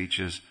of the speech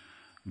is,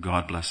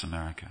 God bless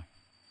America.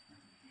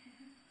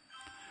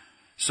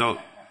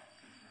 So,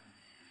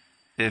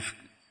 if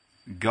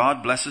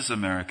God blesses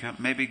America,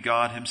 maybe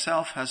God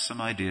himself has some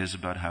ideas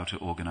about how to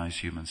organize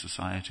human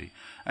society.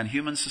 And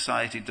human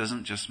society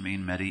doesn't just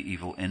mean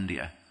medieval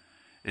India.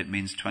 It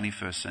means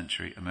 21st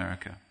century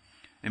America.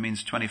 It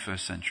means 21st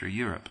century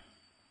Europe.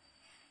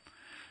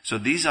 So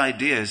these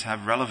ideas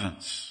have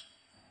relevance.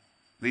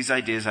 These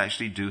ideas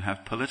actually do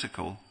have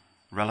political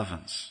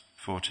relevance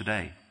for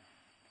today.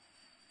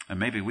 And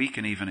maybe we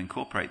can even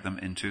incorporate them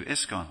into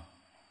ISKCON.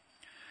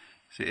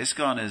 See,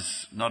 ISKCON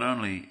is not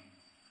only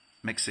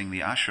mixing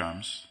the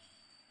ashrams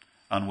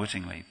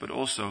unwittingly, but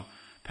also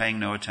paying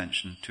no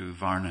attention to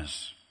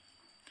varnas.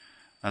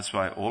 That's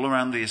why all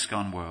around the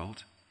ISKCON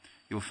world,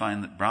 you'll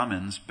find that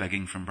Brahmins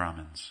begging from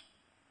Brahmins.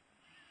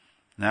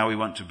 Now we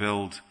want to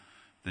build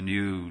the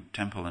new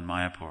temple in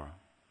Mayapur.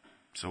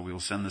 So we'll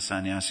send the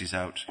sannyasis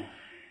out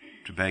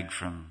to beg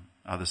from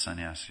other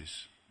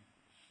sannyasis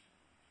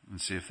and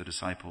see if the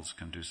disciples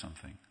can do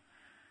something.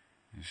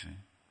 You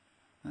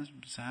see?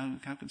 So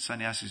how can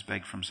sannyasis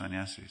beg from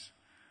sannyasis?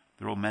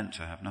 They're all meant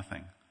to have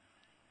nothing.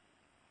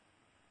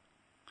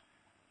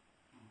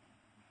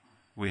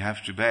 We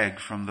have to beg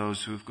from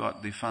those who've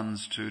got the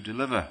funds to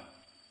deliver.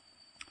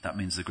 That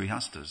means the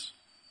grihastas.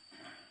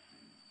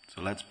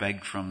 So let's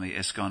beg from the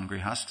ISKCON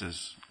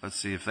grihastas. Let's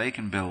see if they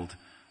can build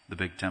the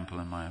big temple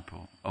in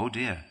Mayapur. Oh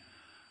dear.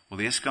 Well,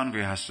 the ISKCON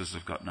grihastas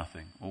have got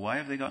nothing. Well, why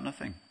have they got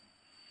nothing?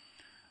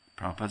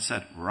 Prabhupada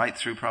said, right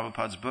through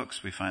Prabhupada's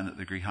books, we find that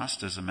the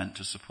grihastas are meant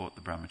to support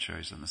the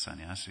brahmacharis and the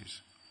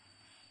sannyasis.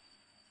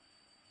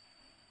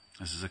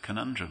 This is a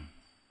conundrum.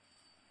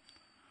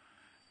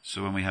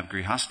 So when we have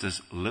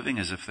grihastas living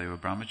as if they were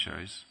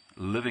brahmacharis,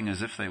 living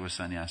as if they were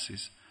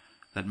sannyasis,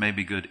 that may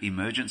be good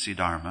emergency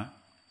dharma,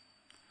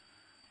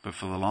 but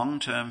for the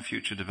long-term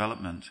future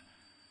development,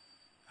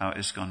 our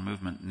ISKCON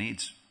movement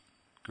needs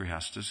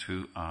grihastas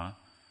who are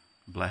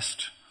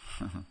blessed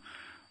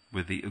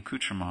with the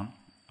accoutrement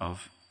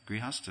of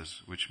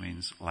grihastas, which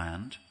means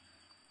land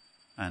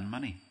and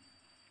money.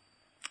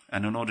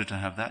 And in order to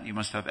have that, you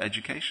must have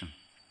education.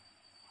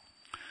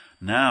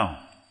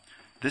 Now,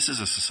 this is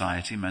a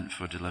society meant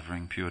for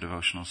delivering pure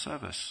devotional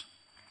service.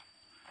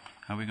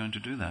 How are we going to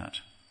do that?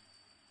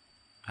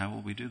 How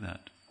will we do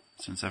that?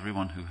 Since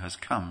everyone who has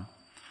come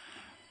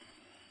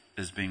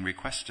is being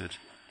requested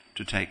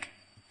to take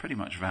pretty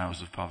much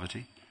vows of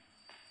poverty.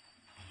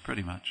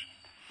 Pretty much.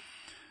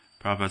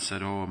 Prabhupada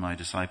said, oh, my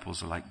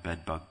disciples are like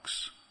bed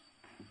bugs.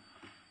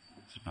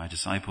 My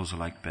disciples are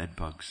like bed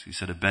bugs. He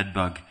said a bed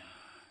bug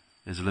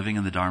is living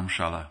in the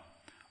dharamshala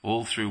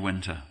all through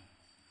winter.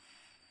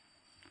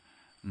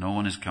 No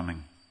one is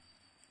coming.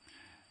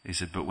 He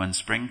said, but when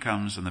spring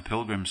comes and the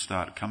pilgrims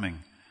start coming,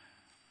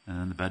 and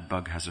then the bed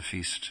bug has a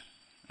feast,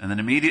 and then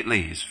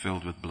immediately he's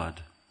filled with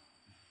blood.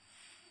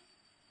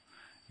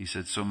 He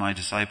said, so my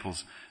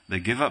disciples, they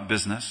give up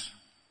business.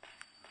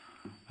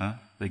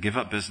 They give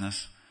up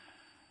business.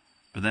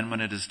 But then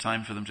when it is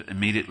time for them to,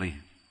 immediately,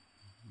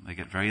 they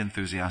get very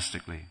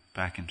enthusiastically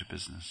back into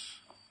business.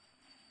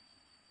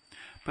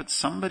 But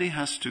somebody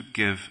has to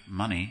give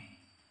money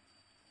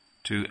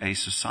to a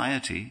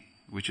society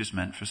which is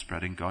meant for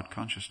spreading God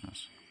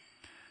consciousness.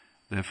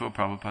 Therefore,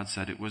 Prabhupada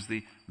said it was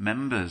the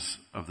members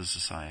of the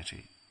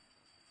society.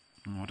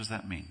 And what does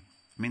that mean?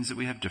 It means that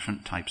we have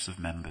different types of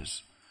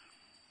members.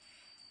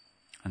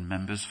 And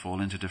members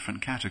fall into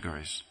different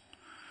categories.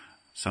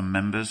 Some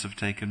members have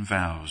taken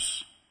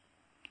vows,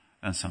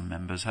 and some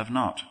members have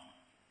not.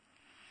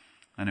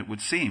 And it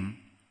would seem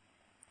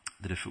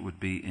that if it would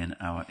be in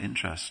our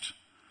interest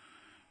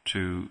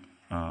to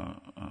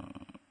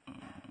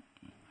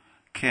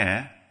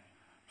care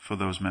for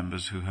those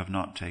members who have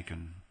not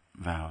taken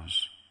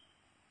vows,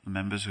 the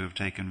members who have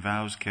taken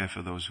vows care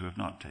for those who have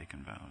not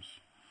taken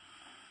vows.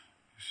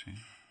 You see?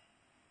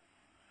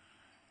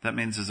 That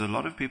means there's a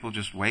lot of people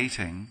just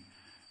waiting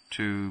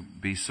to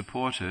be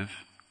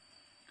supportive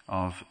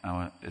of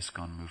our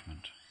ISKCON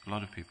movement. A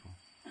lot of people.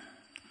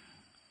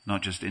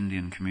 Not just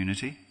Indian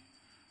community,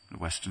 but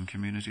Western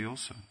community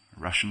also.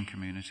 Russian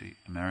community,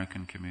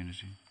 American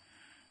community.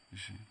 You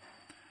see.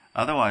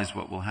 Otherwise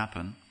what will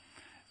happen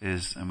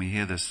is, and we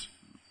hear this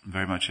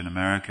very much in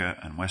America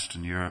and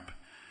Western Europe,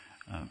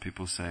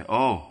 people say,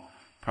 oh,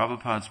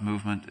 Prabhupada's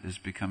movement is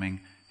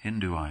becoming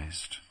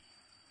Hinduized.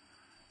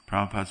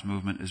 Prabhupada's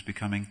movement is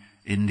becoming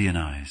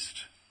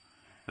Indianized.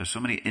 There's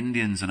so many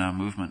Indians in our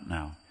movement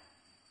now.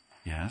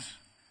 Yes?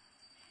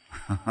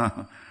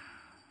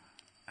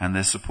 And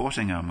they're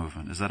supporting our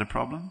movement. Is that a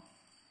problem?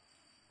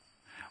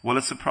 Well,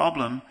 it's a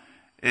problem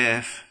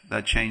if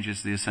that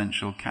changes the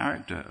essential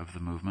character of the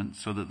movement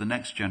so that the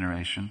next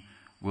generation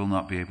will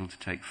not be able to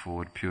take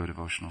forward pure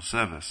devotional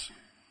service.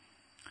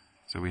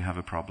 So we have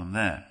a problem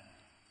there.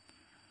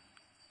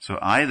 So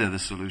either the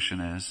solution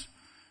is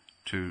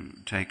to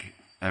take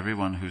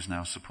everyone who's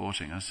now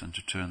supporting us and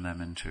to turn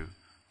them into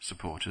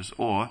supporters,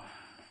 or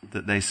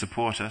that they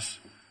support us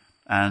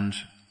and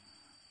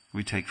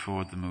we take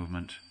forward the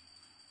movement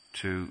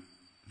to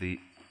the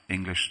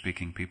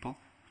English-speaking people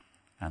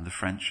and the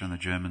French and the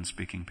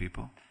German-speaking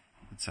people,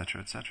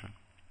 etc., etc.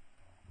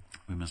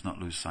 We must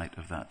not lose sight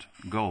of that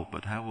goal.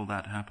 But how will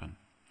that happen?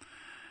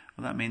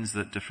 Well, that means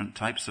that different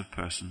types of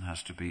person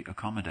has to be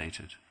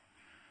accommodated.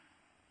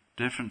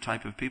 Different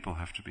type of people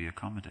have to be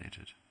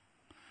accommodated.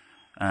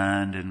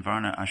 And in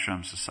Varna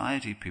Ashram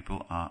society,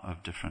 people are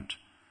of different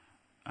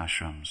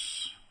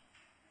ashrams.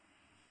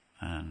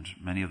 And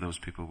many of those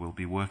people will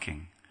be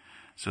working.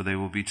 So they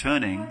will be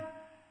turning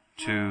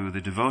to the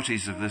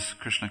devotees of this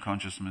Krishna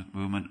consciousness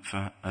movement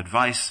for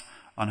advice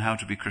on how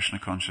to be Krishna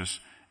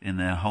conscious in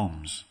their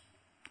homes.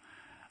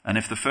 And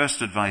if the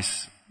first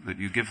advice that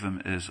you give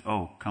them is,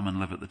 oh, come and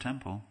live at the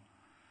temple,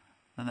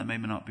 then that may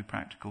not be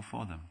practical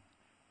for them.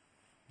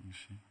 You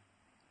see?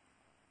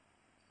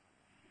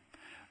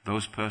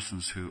 Those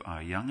persons who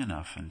are young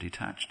enough and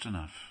detached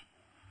enough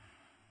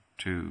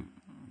to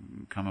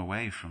come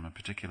away from a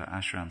particular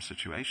ashram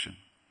situation,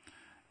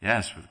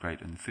 yes, with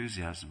great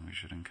enthusiasm, we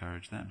should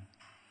encourage them.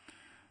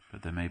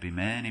 But there may be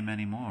many,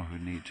 many more who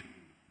need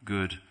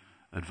good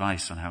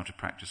advice on how to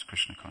practice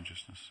Krishna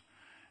consciousness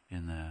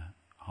in their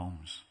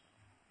homes.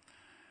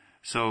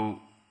 So,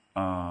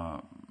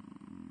 and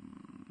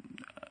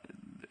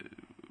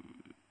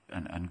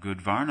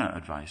good Varna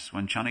advice.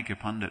 When Chanakya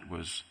Pandit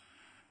was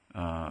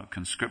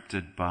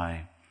conscripted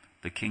by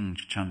the king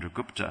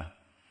Chandragupta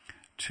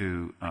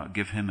to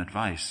give him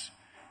advice,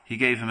 he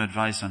gave him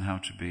advice on how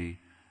to be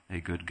a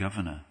good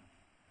governor,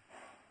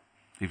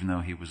 even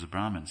though he was a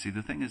Brahmin. See,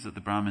 the thing is that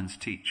the Brahmins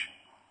teach.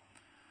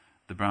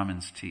 The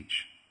Brahmins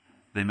teach.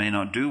 They may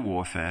not do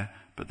warfare,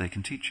 but they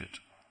can teach it.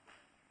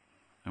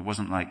 It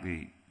wasn't like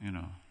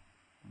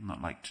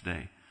not like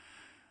today.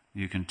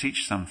 You can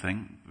teach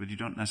something, but you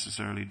don't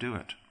necessarily do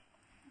it.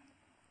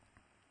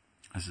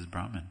 This is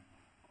Brahmin.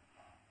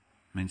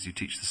 It means you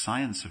teach the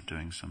science of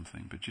doing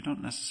something, but you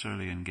don't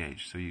necessarily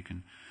engage. So you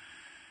can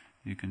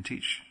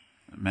teach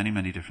many,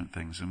 many different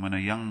things. And when a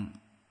young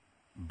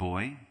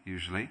boy,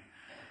 usually,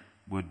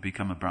 would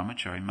become a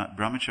brahmachari,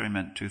 brahmachari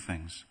meant two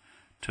things: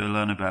 to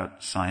learn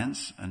about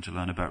science and to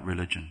learn about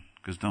religion.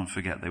 Because don't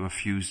forget, they were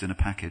fused in a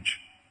package.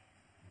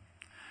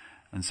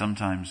 And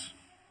sometimes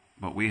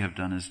what we have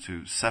done is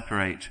to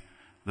separate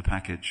the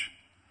package,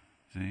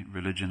 see,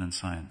 religion and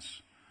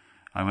science.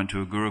 I went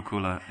to a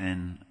Gurukula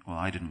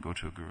I didn't go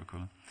to a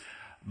Gurukula,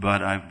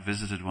 but I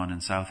visited one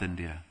in South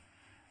India.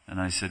 And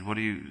I said,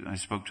 I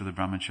spoke to the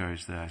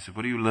brahmacharis there. I said,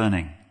 what are you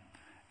learning?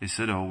 He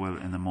said, well,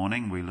 in the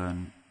morning we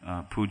learn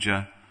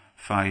puja,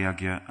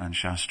 fayagya and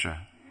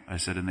shastra. I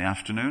said, in the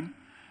afternoon?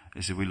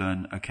 He said, we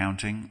learn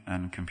accounting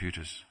and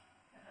computers.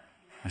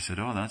 I said,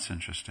 oh, that's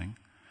interesting.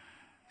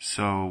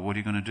 So what are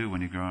you going to do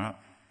when you grow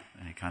up?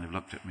 And he kind of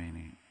looked at me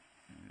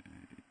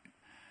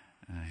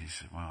and he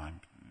said, well,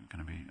 I'm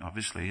going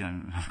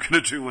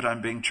to do what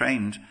I'm being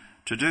trained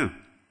to do.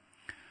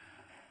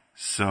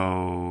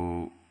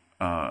 So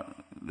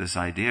this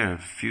idea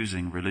of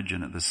fusing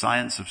religion, the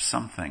science of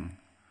something,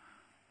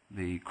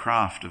 the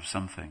craft of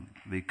something,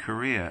 the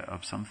career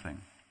of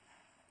something.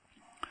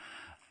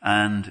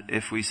 And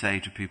if we say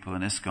to people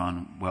in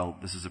ISKCON, well,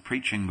 this is a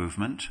preaching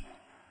movement,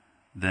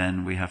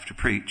 then we have to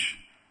preach.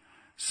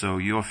 So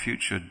your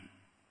future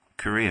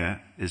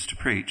career is to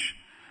preach.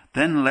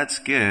 Then let's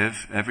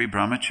give every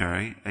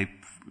brahmachari a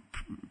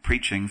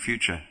preaching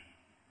future.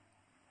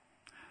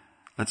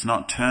 Let's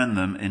not turn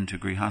them into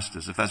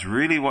grihastas. If that's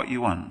really what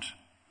you want,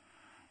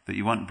 that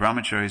you want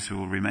brahmacharis who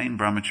will remain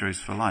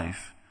brahmacharis for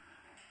life,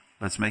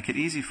 let's make it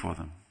easy for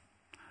them.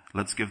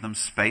 Let's give them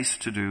space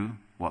to do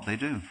what they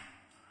do.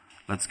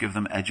 Let's give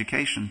them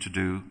education to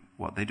do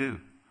what they do.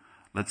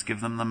 Let's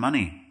give them the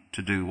money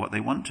to do what they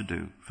want to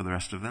do for the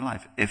rest of their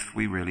life, if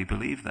we really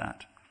believe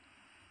that.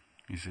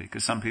 You see,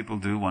 because some people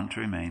do want to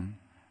remain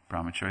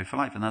brahmachari for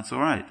life, and that's all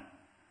right.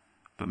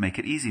 But make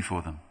it easy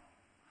for them.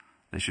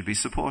 They should be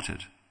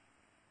supported.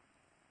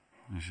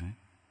 You see?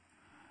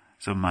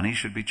 So money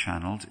should be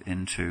channeled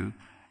into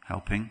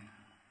helping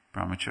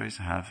brahmacharis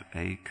have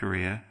a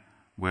career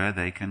where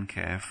they can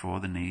care for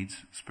the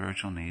needs,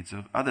 spiritual needs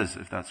of others,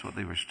 if that's what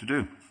they wish to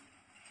do.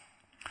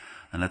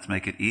 And let's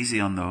make it easy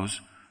on those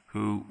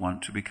who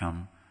want to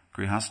become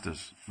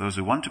grihastas. Those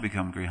who want to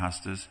become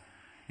grihastas,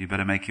 you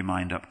better make your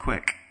mind up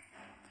quick.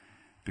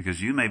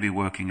 Because you may be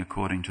working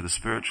according to the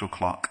spiritual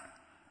clock,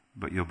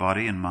 but your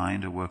body and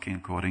mind are working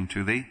according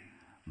to the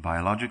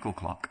biological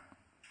clock.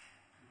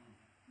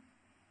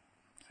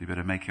 So you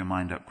better make your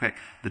mind up quick.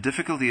 The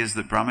difficulty is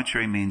that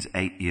brahmachari means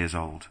 8 years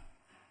old.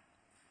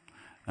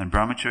 And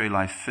brahmachari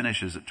life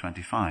finishes at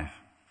 25.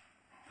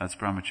 That's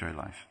brahmachari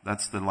life.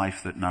 That's the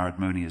life that Narad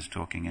Muni is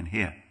talking in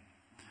here.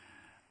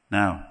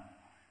 Now,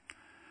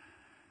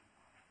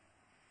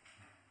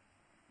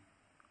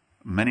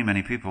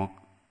 many people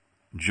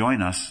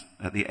join us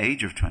at the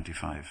age of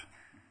 25.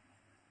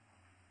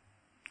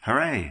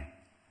 Hooray!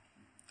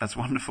 That's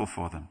wonderful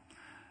for them.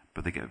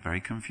 But they get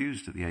very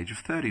confused at the age of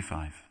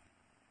 35.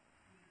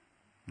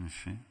 You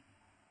see?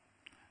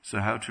 So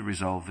how to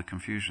resolve the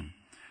confusion?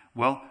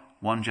 Well,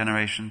 1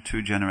 generation,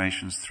 2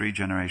 generations, 3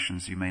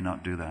 generations, you may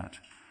not do that.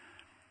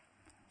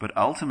 But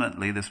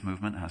ultimately, this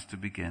movement has to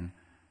begin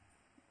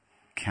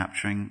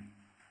capturing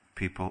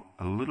people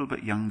a little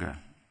bit younger.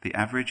 The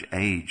average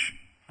age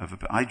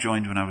I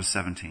joined when I was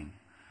 17.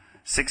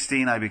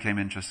 16, I became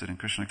interested in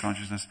Krishna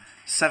consciousness.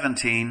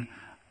 17,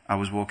 I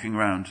was walking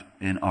around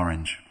in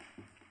orange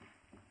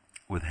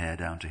with hair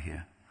down to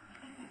here.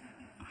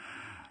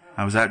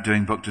 I was out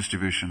doing book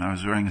distribution. I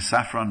was wearing a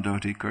saffron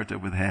dhoti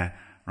kurta with hair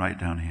right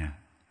down here.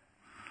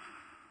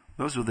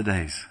 Those were the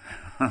days.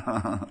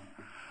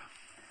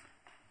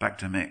 Back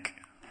to Mick,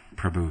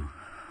 Prabhu.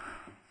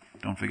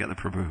 Don't forget the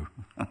Prabhu.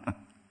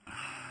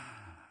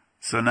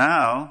 So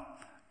now,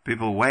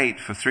 people wait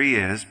for 3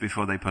 years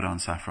before they put on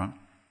saffron.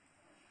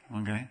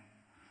 Okay?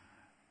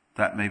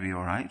 That may be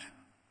alright.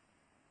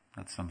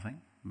 That's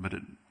something. But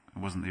it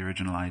wasn't the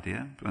original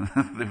idea.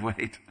 They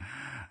wait.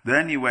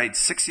 Then you wait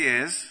 6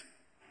 years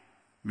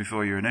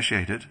before you're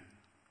initiated.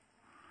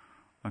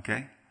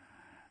 Okay?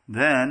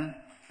 Then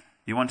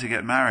you want to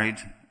get married,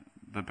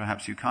 but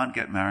perhaps you can't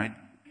get married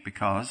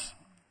because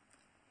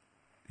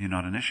you're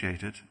not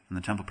initiated. And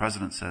the temple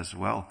president says,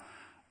 well,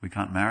 we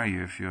can't marry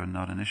you if you're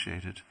not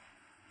initiated.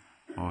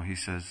 Or he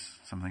says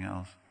something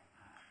else.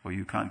 Or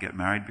you can't get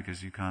married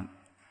because you can't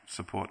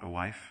support a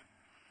wife.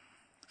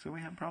 So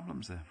we have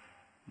problems there.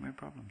 We have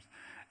problems.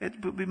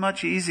 It would be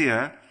much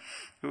easier.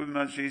 It would be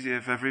much easier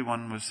if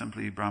everyone was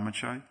simply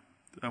brahmachari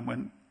and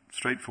went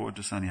straight forward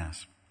to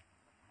sannyas.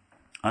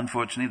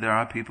 Unfortunately, there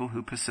are people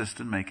who persist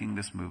in making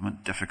this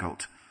movement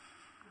difficult.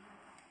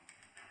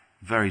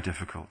 Very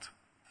difficult.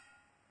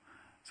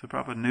 So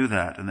Prabhupada knew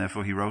that, and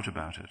therefore he wrote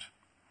about it.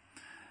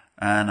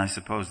 And I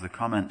suppose the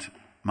comment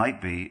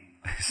might be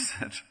is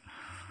that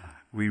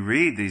we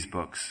read these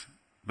books,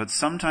 but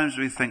sometimes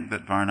we think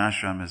that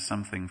Varnashram is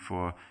something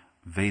for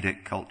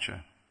Vedic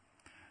culture.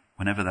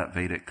 Whenever that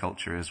Vedic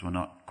culture is, we're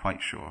not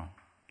quite sure.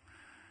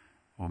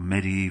 Or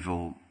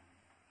medieval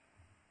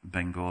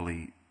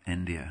Bengali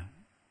India.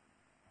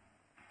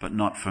 But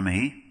not for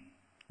me,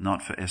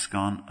 not for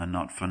ISKCON, and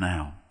not for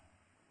now.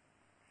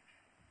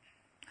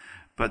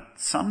 But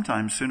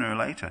sometime, sooner or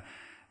later,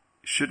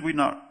 should we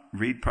not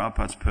read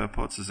Prabhupada's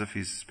purports as if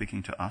he's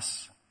speaking to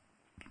us?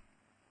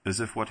 As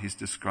if what he's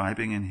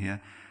describing in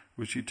here,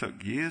 which he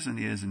took years and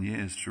years and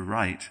years to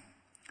write,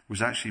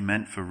 was actually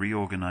meant for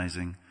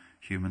reorganizing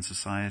human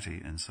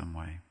society in some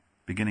way,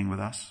 beginning with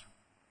us?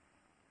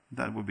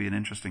 That would be an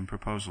interesting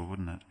proposal,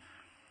 wouldn't it?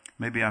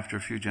 Maybe after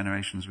a few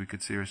generations we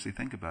could seriously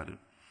think about it.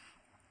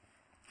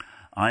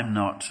 I'm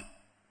not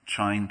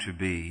trying to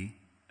be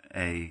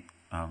a,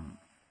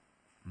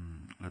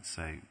 let's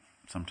say,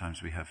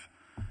 sometimes we have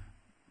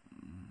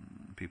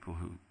people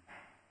who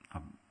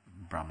are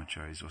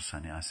brahmacharis or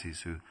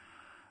sannyasis who are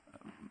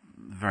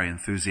very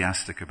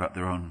enthusiastic about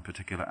their own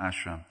particular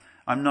ashram.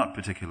 I'm not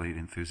particularly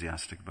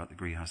enthusiastic about the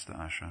grihasta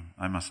ashram,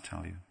 I must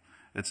tell you.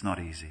 It's not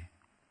easy.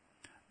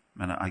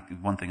 And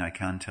one thing I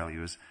can tell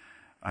you is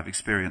I've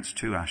experienced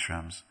 2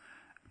 ashrams,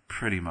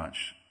 pretty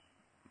much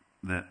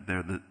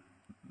they're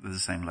the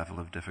same level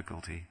of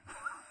difficulty.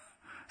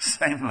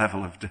 Same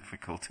level of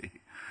difficulty.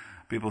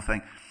 People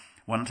think,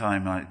 one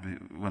time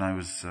when I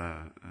was,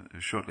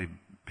 shortly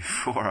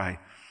before I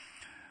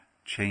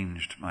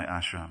changed my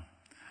ashram,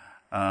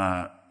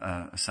 a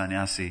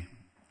sannyasi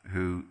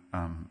who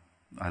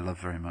I love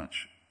very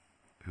much,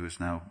 who is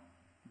now,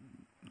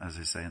 as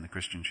they say in the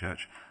Christian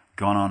church,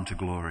 gone on to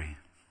glory.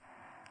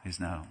 He's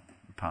now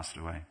passed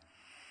away.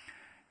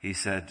 He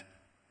said,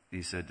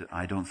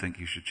 I don't think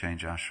you should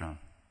change ashram.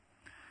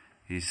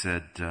 He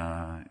said,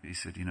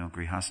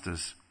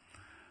 grihastas,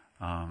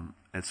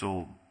 it's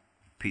all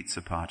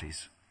pizza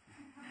parties.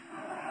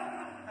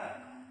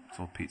 It's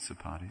all pizza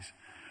parties.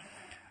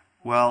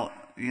 Well,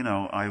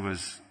 I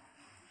was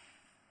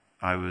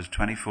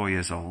 24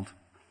 years old.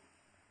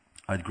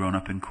 I'd grown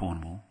up in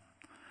Cornwall,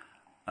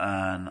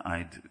 and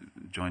I'd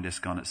joined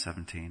ISKCON at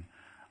 17.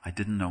 I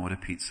didn't know what a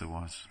pizza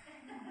was.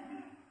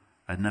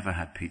 I'd never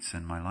had pizza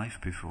in my life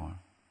before.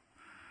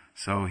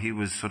 So he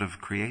was sort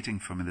of creating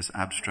for me this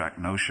abstract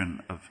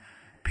notion of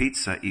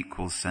pizza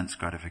equals sense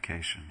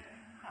gratification.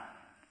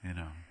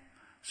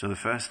 So the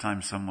first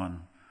time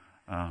someone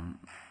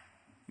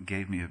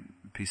gave me a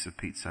piece of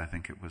pizza, I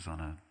think it was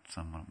on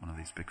one of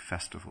these big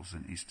festivals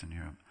in Eastern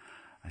Europe,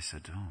 I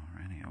said, "Oh,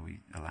 really? Are we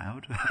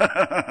allowed?"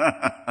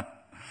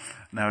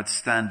 Now it's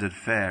standard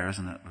fare,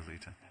 isn't it,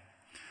 Lolita?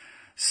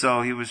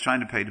 So he was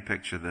trying to paint a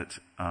picture that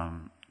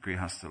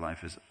Grihastha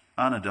life is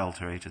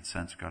unadulterated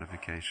sense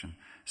gratification,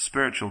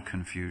 spiritual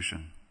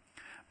confusion.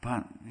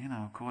 But,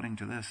 according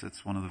to this,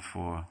 it's one of the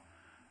 4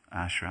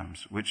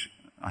 ashrams, which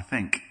I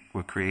think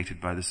were created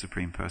by the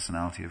Supreme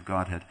Personality of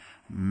Godhead.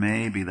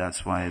 Maybe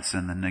that's why it's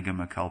in the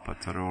Nigama Kalpa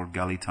Taror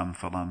Galitam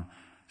Phalam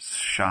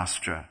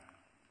Shastra.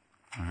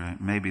 All right?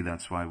 Maybe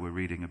that's why we're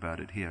reading about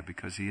it here,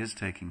 because he is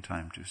taking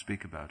time to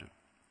speak about it.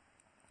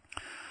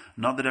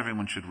 Not that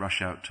everyone should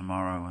rush out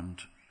tomorrow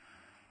and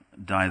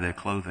dye their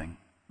clothing,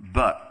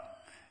 but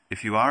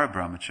if you are a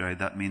brahmachari,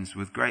 that means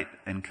with great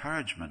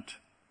encouragement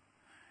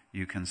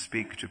you can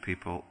speak to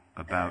people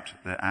about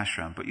their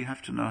ashram, but you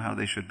have to know how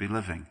they should be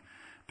living.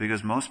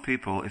 Because most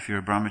people, if you're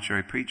a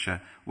brahmachari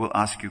preacher, will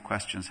ask you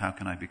questions: how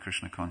can I be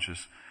Krishna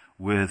conscious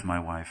with my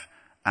wife,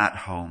 at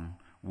home,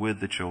 with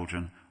the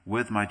children,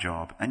 with my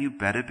job? And you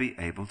better be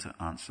able to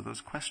answer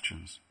those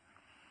questions.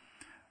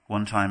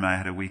 One time I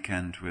had a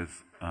weekend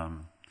with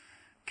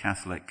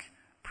Catholic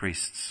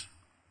priests,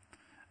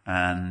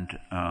 and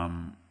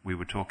we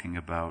were talking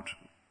about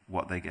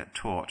what they get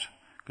taught,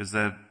 because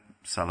they're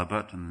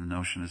celibate, and the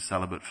notion is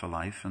celibate for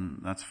life,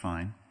 and that's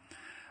fine.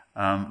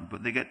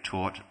 But they get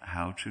taught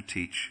how to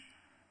teach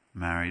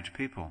married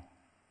people.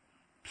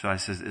 So I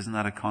said, isn't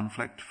that a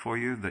conflict for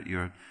you, that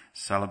you're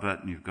celibate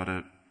and you've got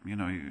to,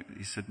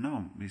 he said,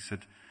 no. He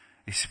said,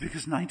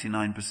 because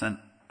 99%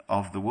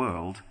 of the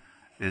world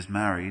is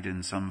married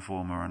in some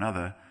form or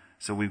another,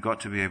 so we've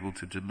got to be able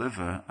to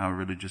deliver our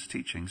religious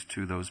teachings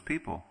to those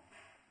people.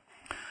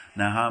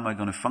 Now, how am I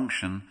going to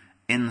function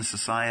in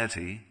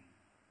society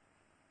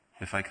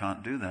if I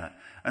can't do that?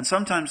 And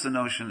sometimes the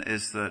notion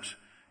is that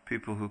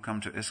people who come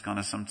to ISKCON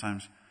are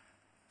sometimes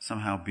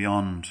somehow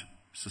beyond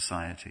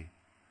society.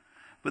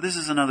 But this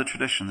is another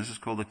tradition. This is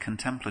called a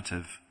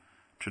contemplative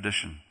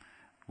tradition,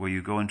 where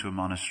you go into a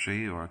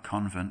monastery or a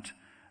convent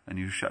and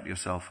you shut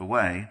yourself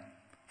away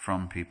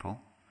from people,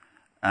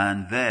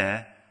 and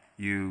there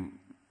you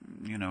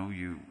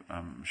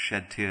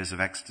shed tears of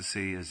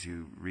ecstasy as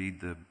you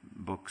read the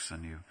books,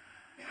 and you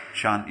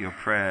chant your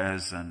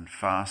prayers and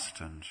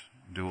fast and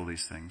do all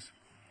these things.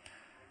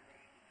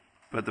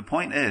 But the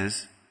point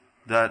is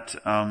that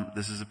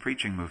this is a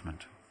preaching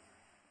movement.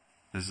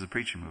 This is a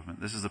preaching movement.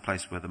 This is the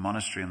place where the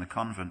monastery and the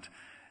convent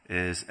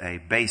is a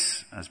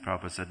base, as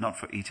Prabhupada said, not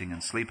for eating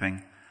and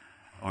sleeping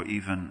or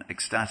even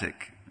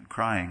ecstatic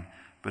crying,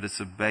 but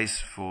it's a base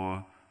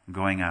for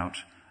going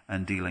out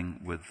and dealing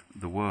with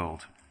the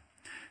world.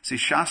 See,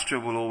 Shastra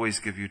will always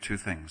give you 2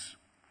 things.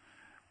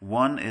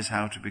 One is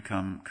how to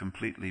become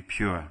completely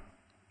pure,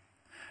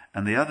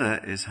 and the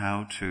other is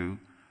how to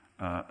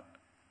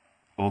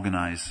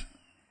organize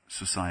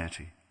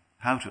society.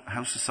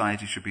 How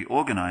society should be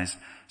organized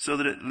so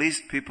that at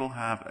least people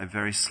have a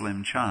very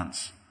slim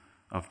chance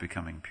of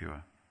becoming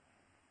pure.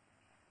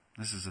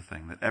 This is the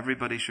thing, that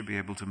everybody should be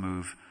able to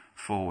move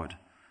forward,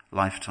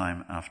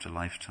 lifetime after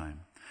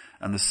lifetime.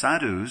 And the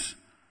sadhus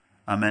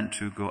are meant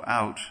to go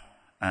out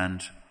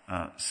and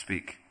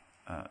speak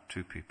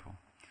to people.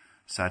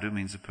 Sadhu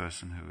means a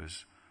person who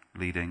is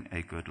leading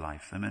a good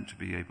life. They're meant to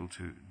be able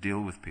to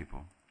deal with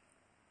people.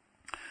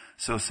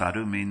 So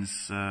sadhu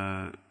means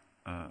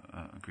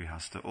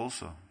grihastha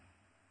also.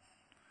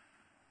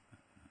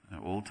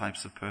 All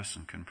types of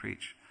person can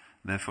preach.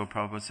 Therefore,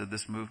 Prabhupada said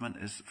this movement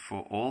is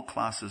for all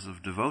classes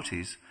of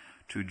devotees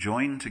to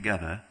join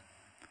together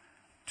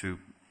to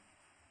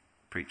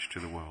preach to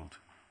the world.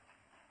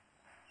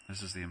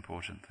 This is the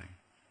important thing.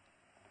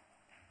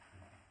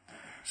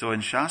 So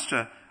in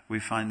Shastra, we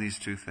find these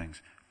 2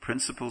 things.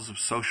 Principles of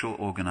social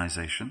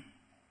organization,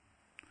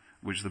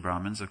 which the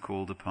Brahmins are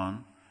called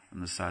upon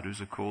and the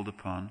sadhus are called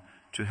upon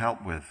to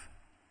help with.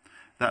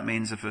 That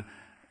means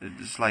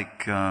it's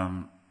like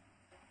the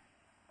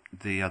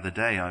other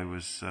day I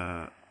was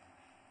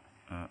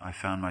I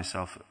found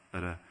myself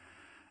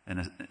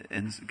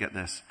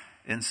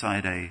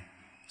inside a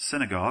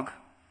synagogue,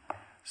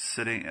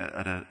 sitting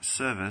at a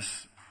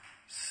service,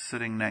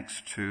 sitting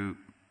next to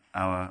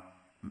our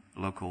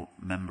local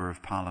member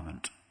of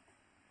parliament.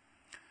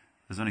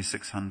 There's only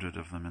 600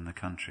 of them in the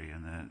country,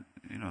 and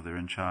they're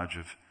in charge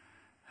of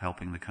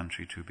helping the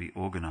country to be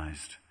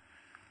organized.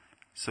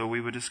 So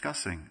we were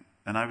discussing,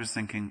 and I was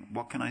thinking,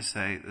 what can I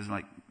say? There's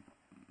like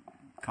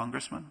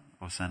congressman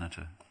or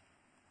senator?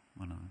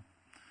 One of them.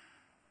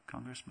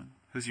 Congressman?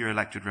 Who's your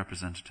elected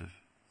representative?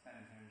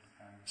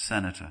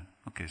 Senator.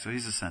 Okay, so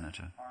he's a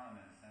senator.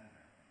 Parliament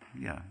senator.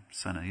 Yeah,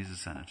 senator. He's a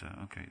senator.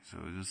 Okay, so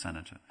he's a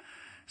senator.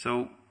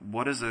 So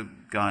what does a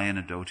guy in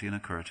a dhoti and a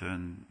kurta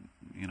and,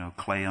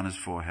 clay on his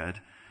forehead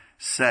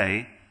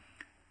say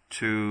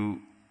to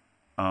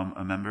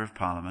a member of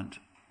parliament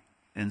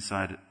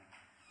inside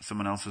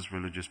someone else's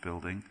religious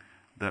building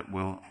that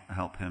will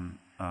help him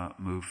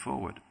move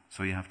forward?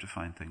 So you have to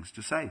find things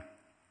to say.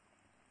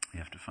 You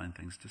have to find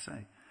things to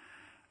say.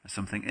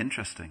 Something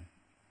interesting.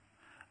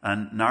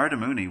 And Narada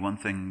Muni, one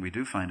thing we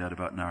do find out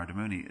about Narada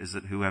Muni is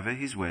that whoever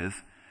he's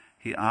with,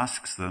 he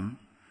asks them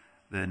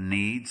their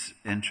needs,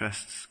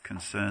 interests,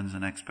 concerns,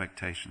 and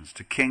expectations.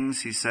 To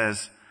kings, he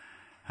says,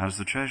 how's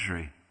the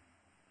treasury?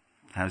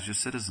 How's your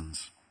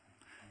citizens?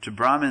 To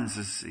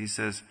Brahmins, he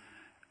says,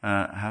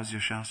 how's your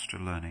Shastra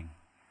learning?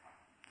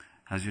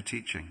 How's your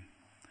teaching?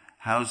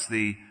 How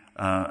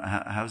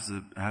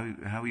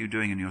are you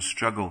doing in your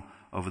struggle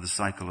over the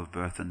cycle of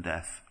birth and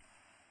death?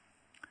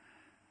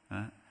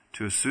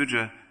 To a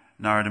Sudra,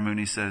 Narada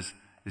Muni says,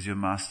 is your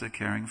master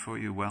caring for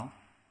you well?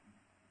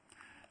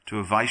 To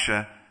a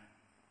Vaishya,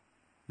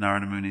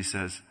 Narada Muni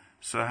says,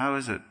 so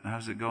how's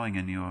it going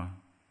in your,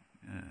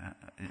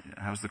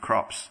 how's the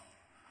crops?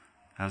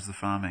 How's the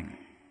farming?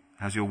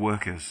 How's your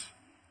workers?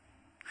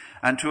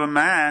 And to a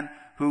man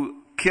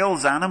who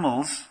kills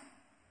animals,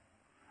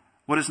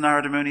 what does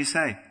Narada Muni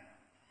say?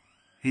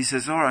 He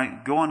says, all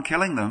right, go on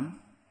killing them.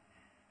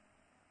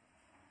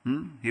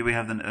 Here we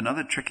have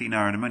another tricky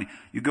Narada Muni.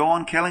 You go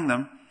on killing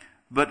them,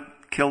 but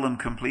kill them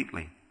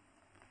completely.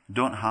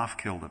 Don't half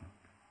kill them.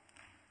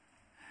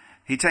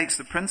 He takes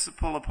the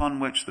principle upon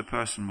which the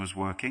person was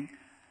working.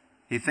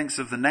 He thinks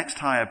of the next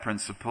higher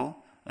principle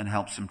and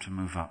helps him to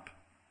move up.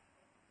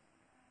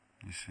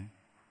 You see?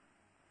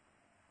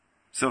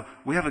 So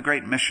we have a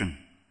great mission.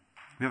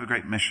 We have a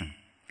great mission.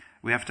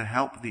 We have to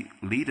help the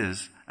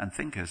leaders and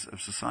thinkers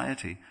of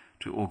society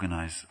to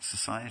organize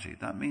society.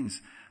 That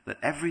means that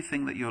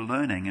everything that you're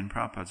learning in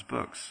Prabhupada's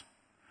books,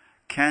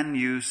 can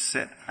you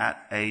sit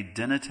at a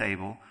dinner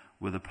table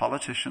with a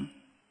politician,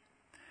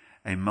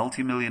 a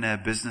multimillionaire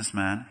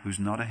businessman who's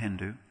not a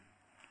Hindu,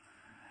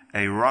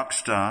 a rock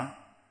star,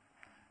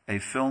 a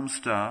film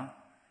star,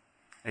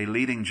 a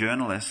leading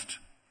journalist,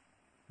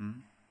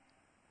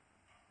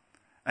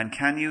 and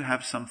can you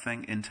have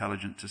something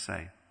intelligent to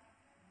say?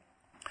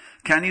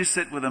 Can you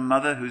sit with a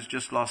mother who's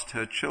just lost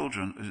her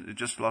children,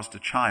 just lost a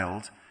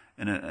child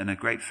in a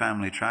great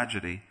family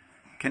tragedy?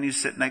 Can you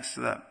sit next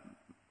to that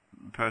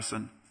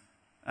person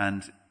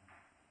and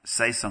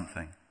say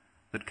something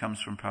that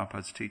comes from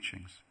Prabhupada's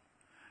teachings?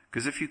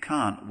 Because if you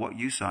can't, what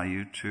use are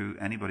you to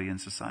anybody in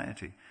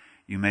society?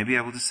 You may be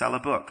able to sell a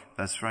book.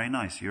 That's very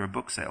nice. You're a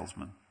book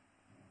salesman.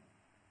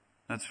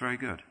 That's very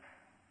good.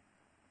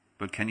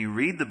 But can you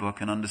read the book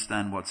and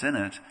understand what's in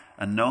it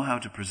and know how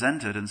to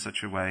present it in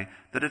such a way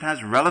that it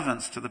has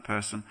relevance to the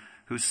person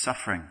who's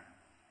suffering?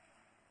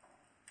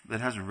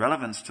 That has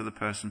relevance to the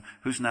person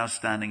who's now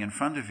standing in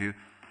front of you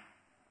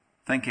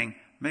thinking,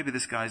 maybe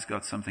this guy's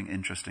got something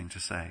interesting to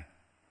say.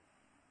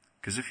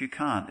 Because if you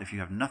can't, if you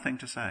have nothing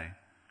to say,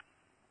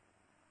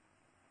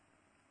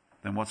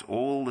 then what's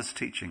all this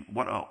teaching?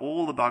 What are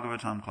all the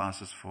Bhagavatam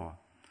classes for?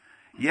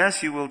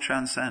 Yes, you will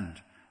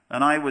transcend.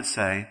 And I would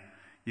say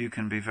you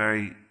can be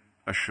very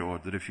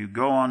assured that if you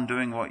go on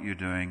doing what you're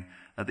doing,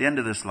 at the end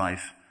of this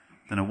life,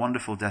 then a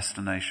wonderful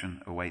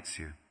destination awaits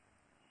you.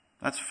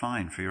 That's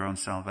fine for your own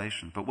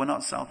salvation. But we're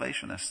not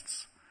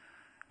salvationists.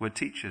 We're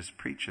teachers,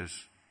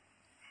 preachers.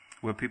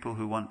 We're people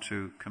who want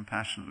to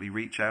compassionately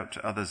reach out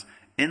to others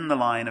in the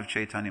line of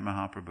Chaitanya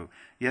Mahaprabhu.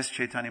 Yes,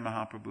 Chaitanya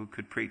Mahaprabhu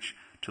could preach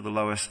to the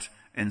lowest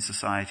in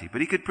society, but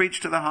he could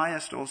preach to the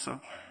highest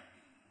also.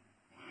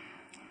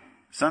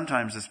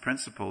 Sometimes this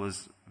principle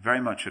is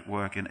very much at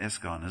work in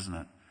ISKCON, isn't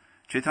it?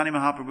 Chaitanya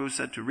Mahaprabhu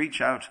said to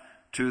reach out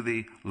to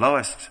the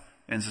lowest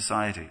in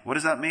society. What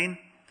does that mean?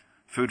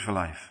 Food for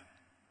life.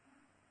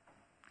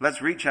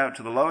 Let's reach out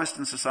to the lowest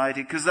in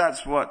society, because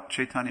that's what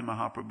Chaitanya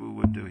Mahaprabhu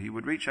would do. He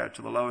would reach out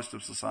to the lowest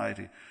of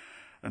society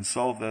and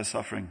solve their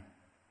suffering.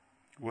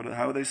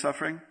 How are they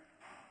suffering?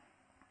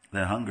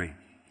 They're hungry.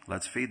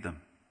 Let's feed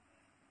them.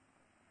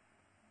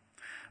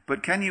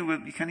 But can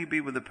you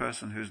be with a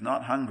person who's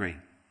not hungry,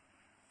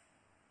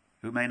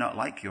 who may not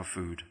like your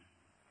food,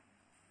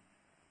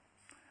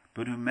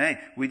 but who may?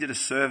 We did a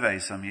survey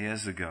some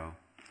years ago,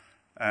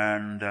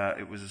 and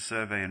it was a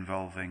survey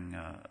involving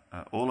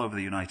all over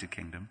the United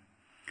Kingdom.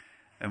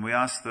 And we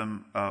asked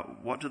them,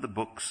 what do the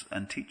books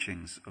and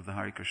teachings of the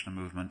Hare Krishna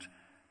movement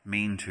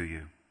mean to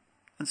you?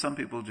 And some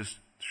people just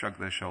shrugged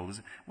their shoulders.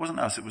 It wasn't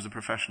us, it was a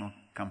professional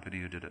company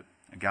who did it,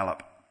 a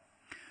Gallup.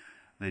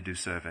 They do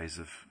surveys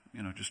of,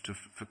 just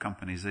for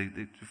companies. They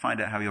find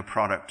out how your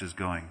product is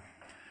going.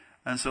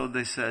 And so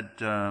they said,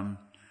 the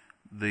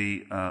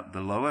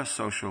lower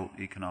social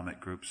economic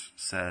groups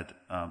said,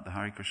 the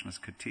Hare Krishnas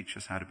could teach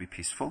us how to be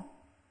peaceful.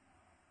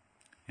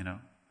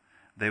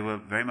 They were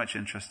very much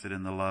interested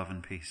in the love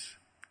and peace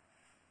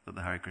that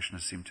the Hare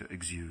Krishnas seemed to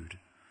exude.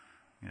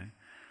 Okay?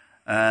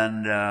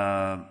 And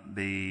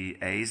the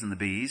A's and the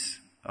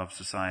B's of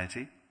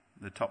society,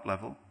 the top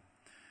level,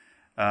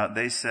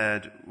 they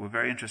said, we're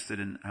very interested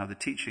in how the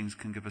teachings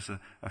can give us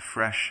a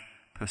fresh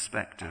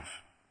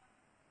perspective.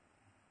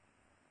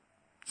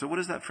 So what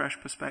is that fresh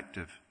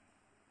perspective?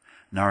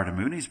 Narada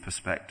Muni's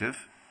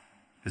perspective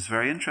is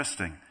very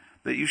interesting.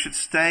 That you should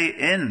stay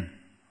in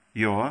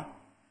your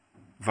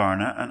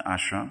varna and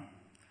ashram,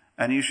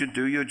 and you should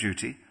do your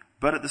duty,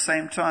 but at the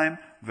same time,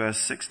 verse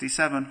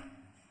 67,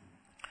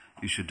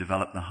 you should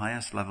develop the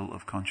highest level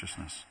of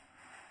consciousness.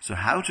 So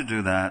how to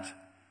do that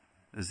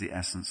is the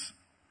essence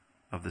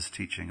of this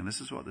teaching, and this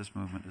is what this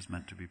movement is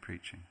meant to be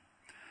preaching.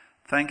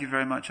 Thank you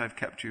very much. I've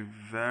kept you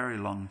a very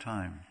long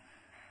time.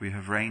 We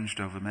have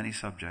ranged over many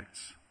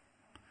subjects.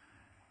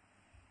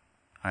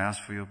 I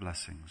ask for your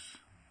blessings.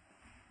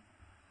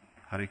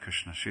 Hare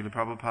Krishna. Srila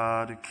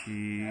Prabhupada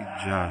ki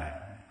jai.